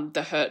was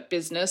the Hurt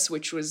Business,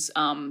 which was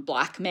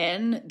Black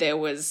men. There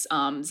was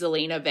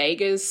Zelina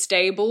Vega's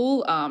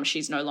stable.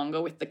 She's no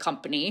longer with the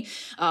company.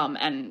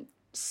 And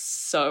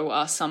so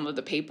are some of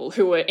the people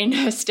who were in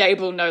her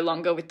stable no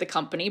longer with the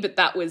company, but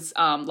that was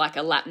a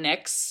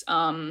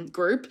Latinx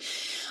group.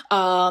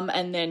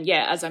 And then,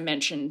 as I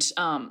mentioned,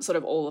 sort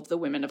of all of the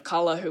women of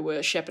color who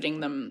were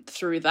shepherding them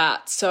through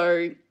that.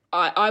 So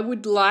I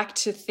would like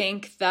to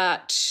think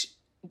that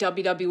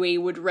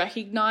WWE would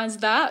recognize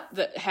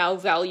that how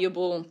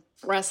valuable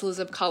wrestlers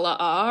of color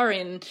are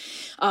in,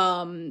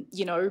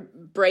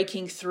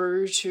 breaking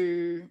through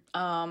to,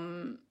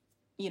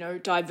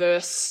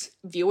 diverse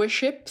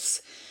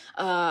viewerships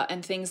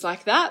and things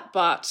like that.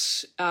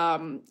 But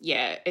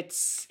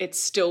it's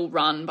still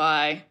run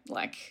by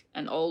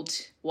an old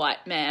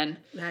white man.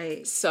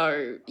 Right.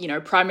 So,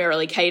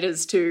 primarily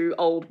caters to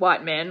old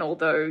white men,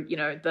 although,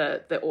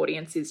 the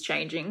audience is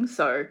changing.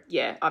 So,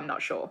 I'm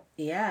not sure.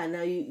 Yeah,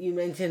 now you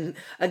mentioned,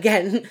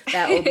 again,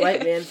 that old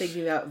white man,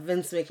 thinking about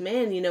Vince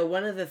McMahon.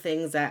 One of the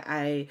things that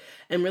I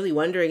am really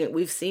wondering, and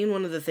we've seen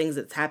one of the things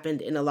that's happened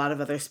in a lot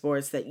of other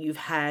sports, that you've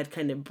had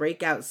kind of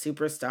breakout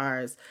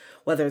superstars,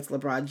 whether it's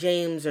LeBron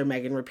James or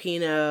Megan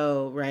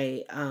Rapinoe,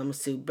 right,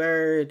 Sue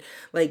Bird,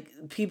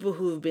 people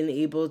who've been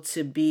able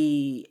to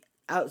be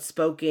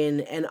outspoken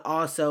and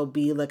also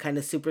be the kind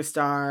of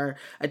superstar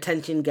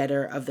attention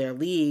getter of their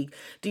league.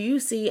 Do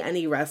you see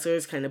any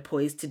wrestlers kind of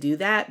poised to do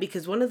that?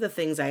 Because one of the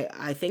things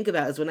I think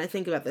about is when I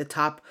think about the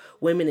top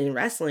women in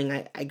wrestling,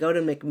 I go to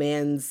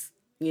McMahon's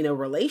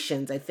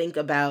relations. I think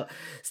about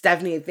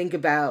Stephanie, I think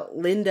about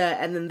Linda,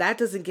 and then that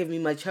doesn't give me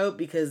much hope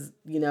because,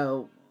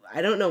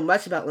 I don't know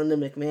much about Linda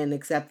McMahon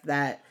except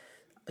that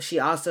she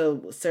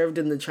also served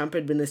in the Trump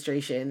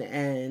administration,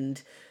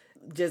 and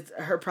just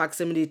her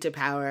proximity to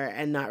power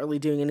and not really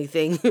doing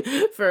anything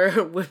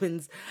for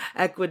women's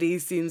equity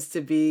seems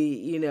to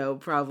be,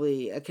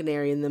 probably a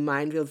canary in the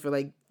minefield for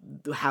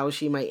how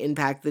she might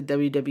impact the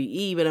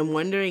WWE, but I'm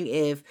wondering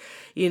if,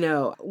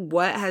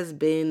 what has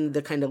been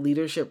the kind of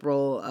leadership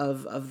role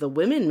of the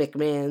women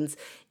McMahons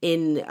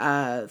in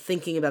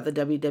thinking about the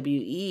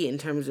WWE in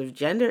terms of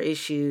gender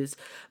issues,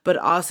 but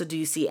also do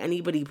you see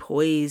anybody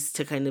poised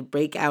to kind of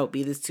break out,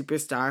 be the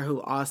superstar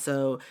who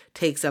also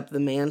takes up the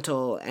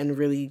mantle and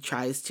really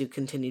tries to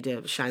continue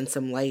to shine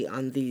some light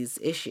on these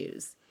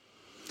issues?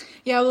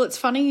 Yeah, well, it's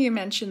funny you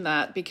mentioned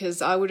that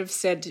because I would have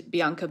said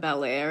Bianca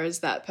Belair as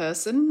that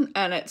person,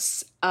 and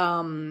it's,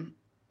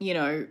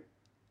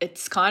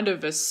 it's kind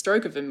of a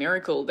stroke of a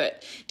miracle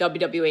that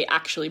WWE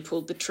actually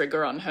pulled the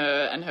trigger on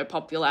her and her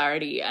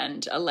popularity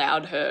and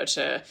allowed her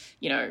to,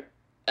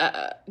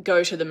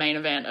 go to the main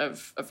event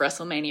of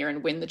WrestleMania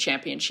and win the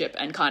championship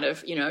and kind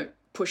of,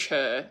 push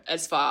her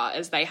as far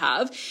as they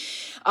have.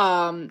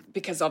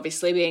 Because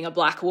obviously being a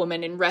black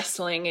woman in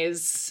wrestling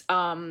is,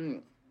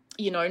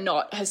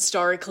 not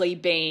historically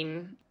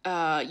been,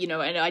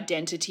 an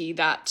identity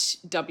that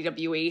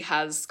WWE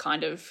has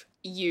kind of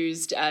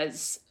used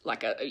as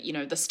like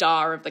the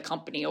star of the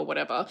company or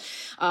whatever.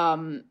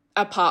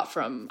 Apart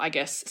from, I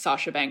guess,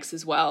 Sasha Banks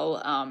as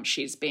well.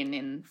 She's been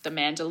in The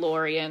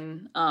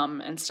Mandalorian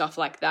and stuff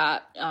like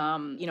that.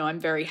 I'm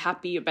very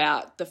happy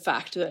about the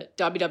fact that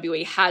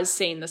WWE has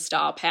seen the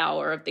star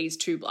power of these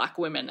two black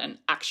women and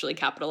actually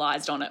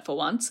capitalized on it for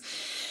once.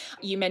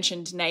 You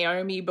mentioned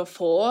Naomi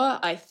before.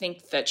 I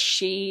think that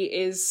she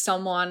is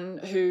someone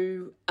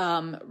who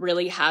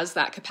really has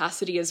that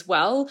capacity as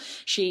well.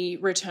 She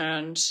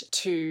returned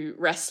to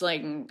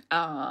wrestling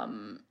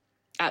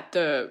at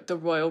the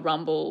Royal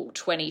Rumble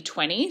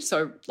 2020,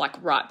 so like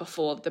right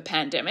before the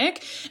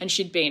pandemic, and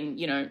she'd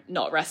been,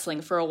 not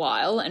wrestling for a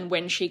while, and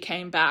when she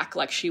came back,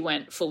 like she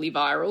went fully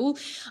viral,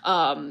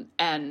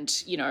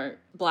 and,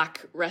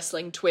 Black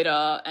wrestling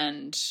Twitter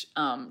and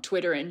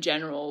Twitter in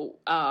general,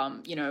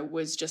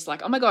 was just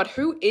like, oh my God,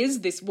 who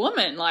is this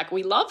woman? Like,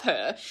 we love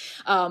her.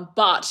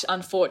 But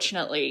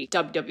unfortunately,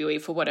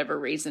 WWE, for whatever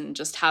reason,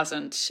 just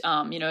hasn't,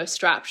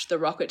 strapped the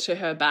rocket to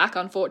her back,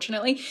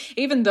 unfortunately,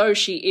 even though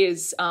she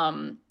is,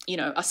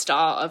 a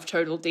star of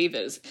Total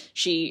Divas.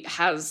 She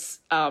has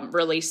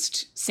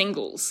released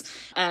singles.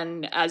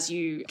 And as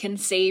you can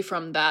see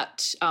from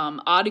that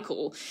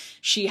article,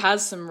 she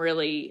has some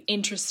really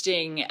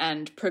interesting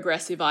and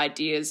progressive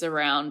ideas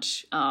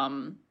around,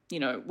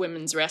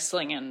 women's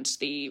wrestling and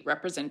the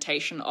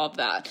representation of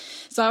that.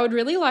 So I would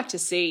really like to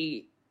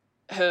see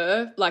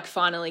her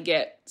finally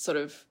get sort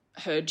of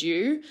her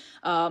due.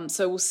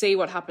 So we'll see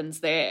what happens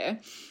there.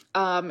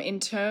 In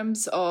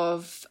terms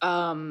of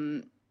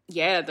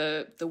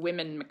the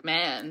women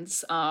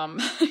McMahons.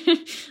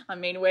 I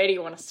mean, where do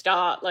you want to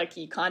start? Like,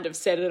 you kind of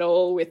said it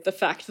all with the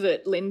fact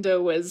that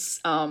Linda was,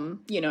 in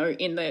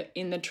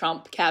the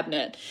Trump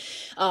cabinet.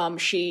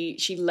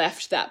 She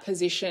left that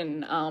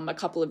position a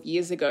couple of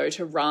years ago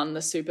to run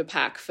the super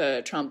PAC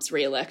for Trump's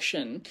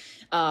re-election,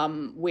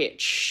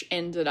 which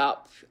ended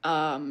up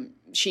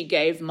she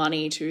gave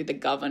money to the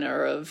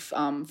governor of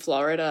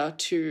Florida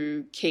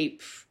to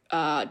keep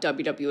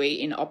WWE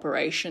in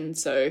operation.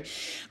 So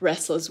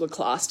wrestlers were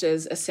classed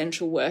as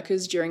essential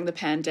workers during the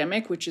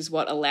pandemic, which is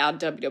what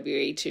allowed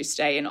WWE to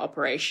stay in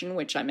operation,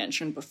 which I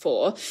mentioned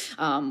before,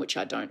 which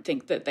I don't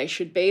think that they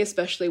should be,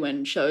 especially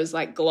when shows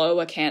like Glow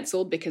are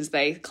cancelled because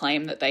they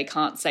claim that they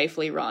can't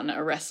safely run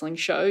a wrestling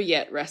show,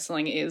 yet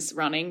wrestling is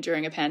running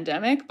during a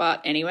pandemic.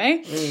 But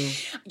anyway,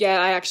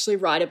 I actually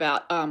write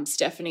about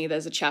Stephanie.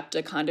 There's a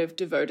chapter kind of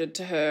devoted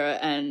to her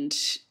and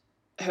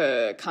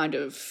her kind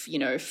of,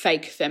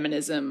 fake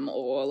feminism,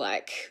 or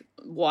like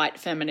white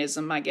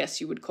feminism, I guess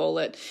you would call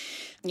it,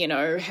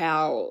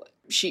 how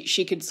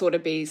she could sort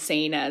of be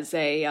seen as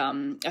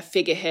a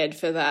figurehead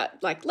for that,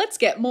 like, let's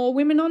get more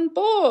women on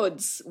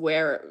boards,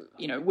 where,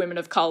 women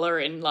of color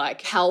in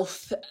like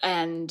health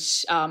and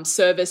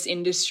service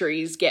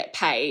industries get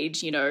paid,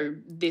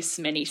 this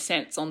many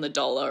cents on the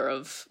dollar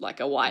of like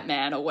a white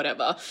man or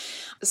whatever.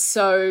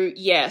 So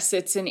yes,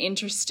 it's an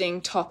interesting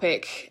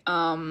topic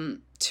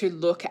to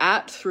look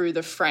at through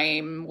the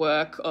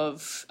framework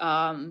of,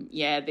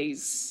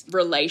 these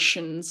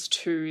relations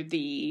to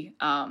the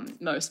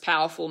most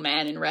powerful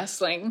man in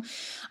wrestling,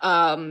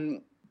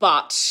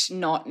 but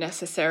not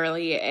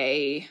necessarily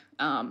a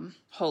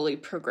wholly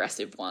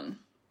progressive one.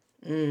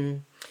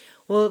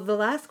 Well, the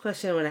last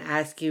question I want to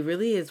ask you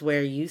really is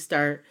where you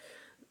start.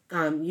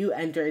 You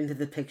enter into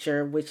the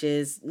picture, which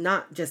is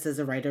not just as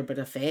a writer, but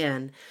a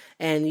fan.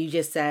 And you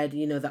just said,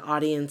 the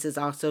audience is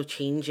also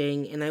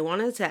changing. And I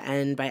wanted to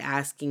end by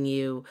asking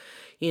you,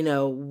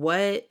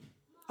 what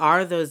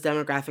are those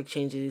demographic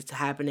changes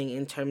happening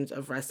in terms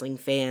of wrestling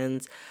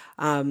fans?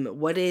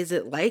 What is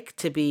it like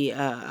to be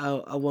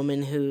a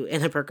woman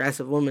and a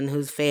progressive woman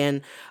who's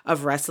fan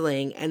of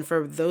wrestling? And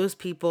for those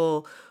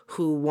people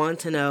who want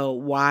to know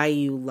why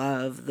you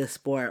love the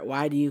sport,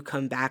 why do you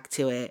come back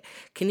to it?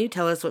 Can you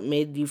tell us what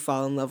made you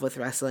fall in love with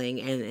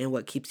wrestling and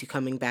what keeps you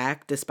coming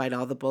back despite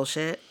all the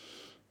bullshit?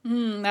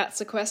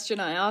 That's a question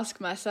I ask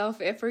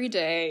myself every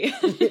day.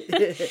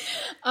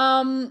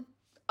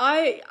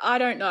 I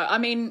don't know. I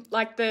mean,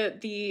 like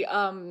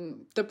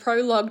the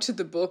prologue to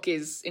the book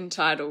is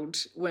entitled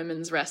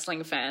 "Women's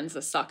Wrestling Fans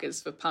Are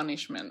Suckers for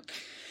Punishment."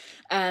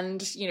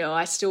 And, you know,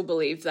 I still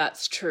believe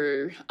that's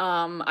true.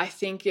 I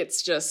think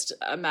it's just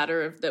a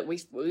matter of that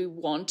we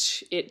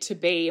want it to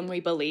be and we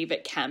believe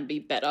it can be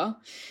better.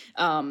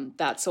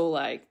 That's all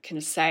I can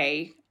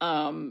say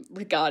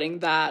regarding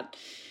that.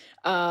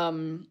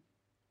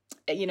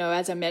 You know,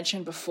 as I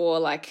mentioned before,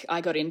 like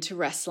I got into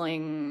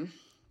wrestling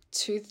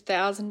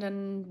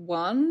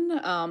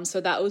 2001.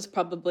 So that was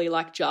probably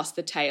like just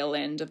the tail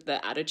end of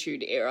the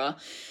Attitude Era.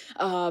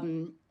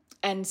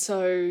 And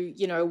so,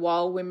 you know,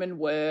 while women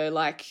were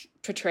like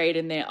portrayed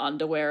in their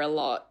underwear a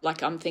lot,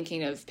 like I'm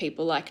thinking of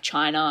people like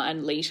Chyna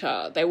and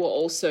Lita, they were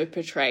also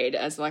portrayed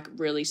as like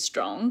really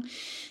strong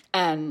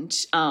and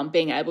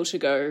being able to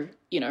go,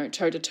 you know,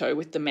 toe to toe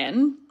with the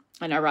men.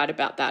 And I write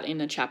about that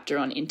in a chapter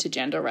on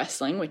intergender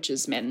wrestling, which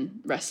is men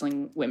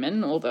wrestling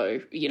women,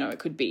 although, you know, it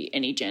could be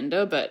any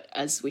gender. But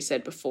as we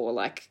said before,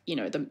 like, you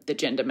know, the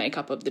gender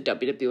makeup of the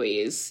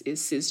WWE is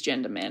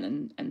cisgender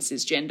men and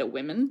cisgender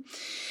women.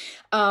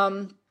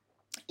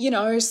 You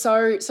know,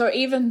 so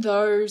even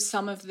though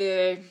some of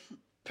the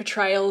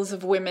portrayals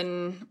of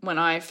women when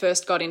I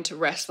first got into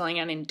wrestling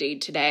and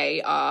indeed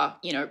today are,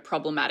 you know,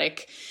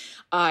 problematic,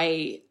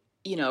 I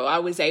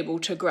was able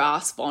to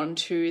grasp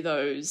onto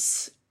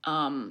those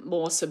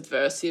more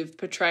subversive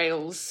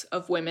portrayals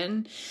of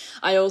women.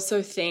 I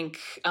also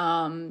think,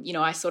 you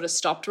know, I sort of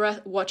stopped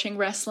watching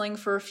wrestling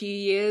for a few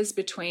years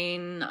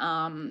between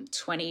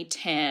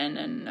 2010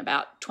 and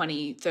about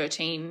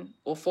 2013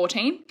 or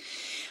 14.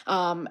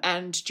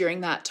 And during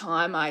that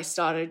time, I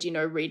started, you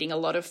know, reading a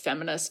lot of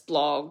feminist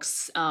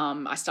blogs.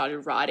 I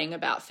started writing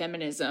about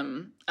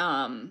feminism.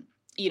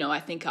 You know, I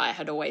think I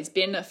had always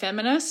been a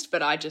feminist,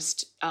 but I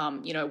just,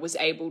 you know, was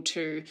able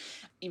to,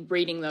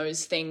 reading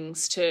those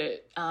things to,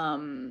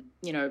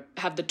 you know,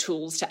 have the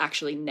tools to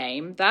actually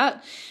name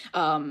that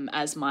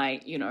as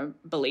my, you know,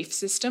 belief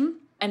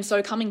system. And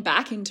so coming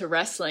back into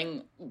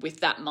wrestling with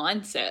that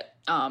mindset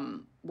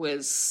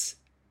was,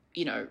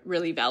 you know,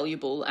 really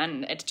valuable.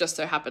 And it just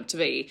so happened to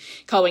be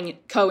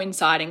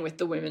coinciding with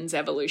the women's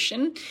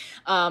evolution.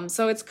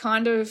 So it's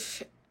kind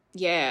of,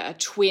 yeah, a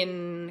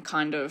twin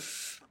kind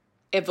of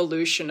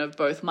evolution of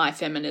both my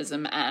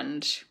feminism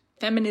and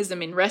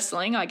feminism in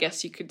wrestling, I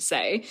guess you could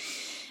say,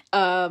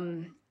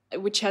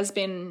 which has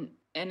been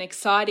an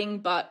exciting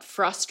but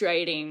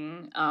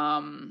frustrating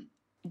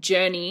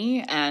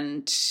journey.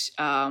 And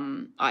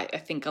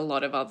I think a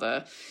lot of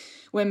other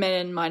women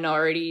and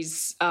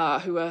minorities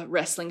who are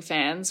wrestling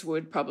fans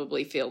would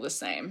probably feel the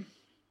same.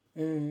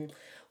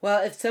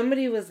 Well, if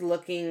somebody was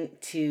looking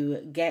to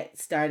get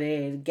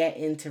started, get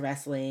into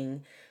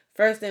wrestling,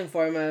 first and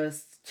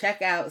foremost,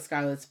 check out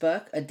Scarlett's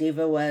book, A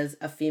Diva Was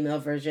a Female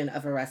Version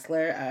of a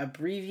Wrestler, an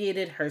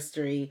abbreviated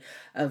history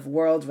of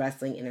world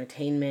wrestling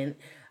entertainment.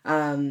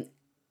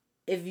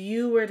 If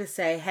you were to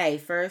say, hey,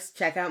 first,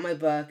 check out my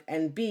book,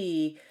 and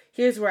B,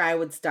 here's where I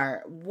would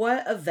start,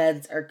 what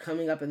events are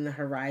coming up in the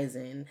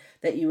horizon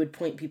that you would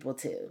point people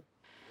to?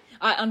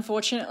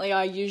 Unfortunately,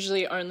 I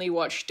usually only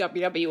watch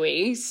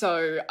WWE,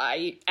 so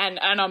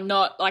I'm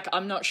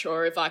not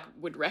sure if I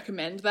would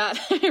recommend that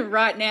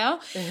right now.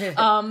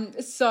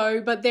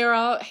 But there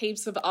are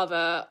heaps of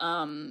other,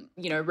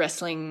 you know,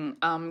 wrestling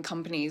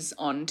companies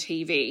on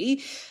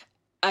TV.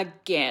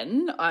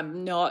 Again,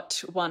 I'm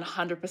not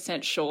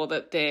 100% sure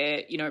that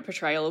their, you know,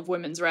 portrayal of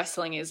women's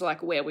wrestling is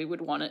like where we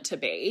would want it to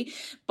be.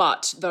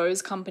 But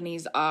those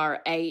companies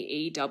are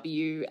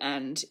AEW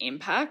and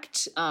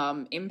Impact.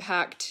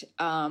 Impact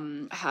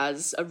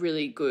has a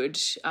really good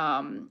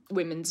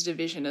women's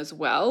division as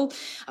well.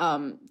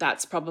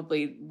 That's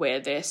probably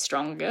where they're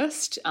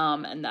strongest,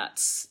 and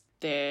that's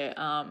their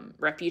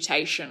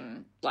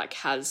reputation like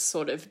has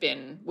sort of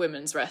been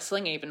women's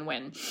wrestling, even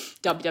when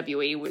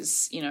WWE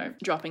was, you know,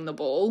 dropping the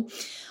ball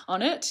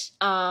on it.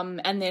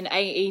 And then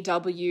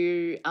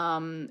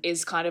AEW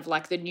is kind of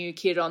like the new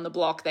kid on the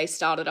block. They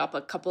started up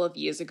a couple of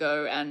years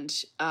ago and,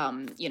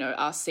 you know,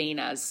 are seen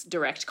as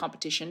direct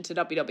competition to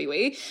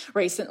WWE.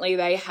 Recently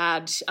they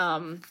had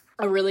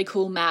a really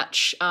cool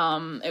match.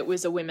 It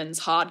was a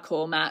women's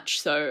hardcore match.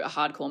 So a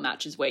hardcore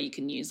match is where you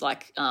can use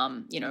like,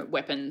 you know,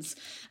 weapons.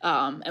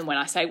 And when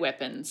I say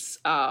weapons,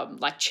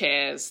 like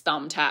chairs,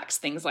 thumbtacks,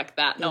 things like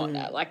that,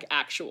 not like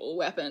actual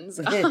weapons,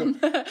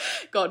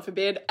 God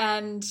forbid.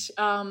 And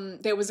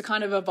there was a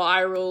kind of a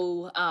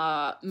viral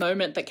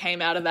moment that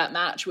came out of that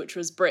match, which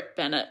was Britt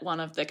Bennett, one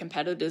of the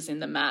competitors in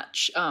the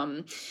match,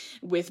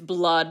 with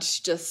blood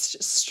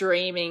just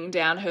streaming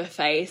down her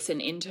face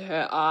and into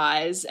her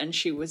eyes. And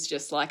she was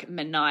just like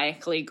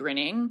maniacally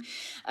grinning.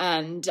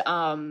 And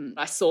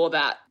I saw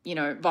that, you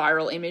know,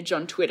 viral image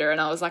on Twitter and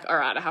I was like, all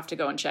right, I have to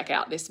go and check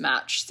out this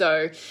match.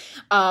 So,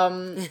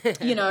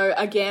 you know,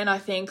 again, I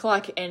think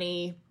like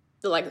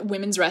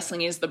women's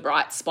wrestling is the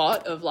bright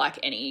spot of like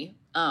any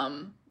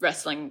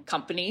wrestling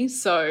company.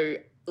 So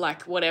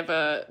like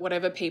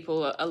whatever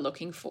people are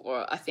looking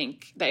for, I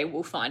think they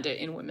will find it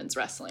in women's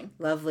wrestling.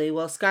 Lovely.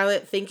 Well,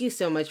 Scarlett, thank you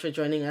so much for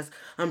joining us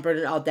on Burn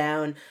It All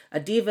Down. A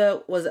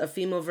Diva was a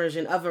female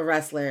version of a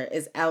wrestler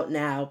is out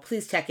now.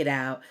 Please check it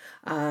out.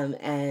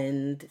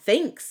 And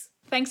thanks.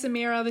 Thanks,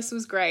 Amira. This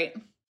was great.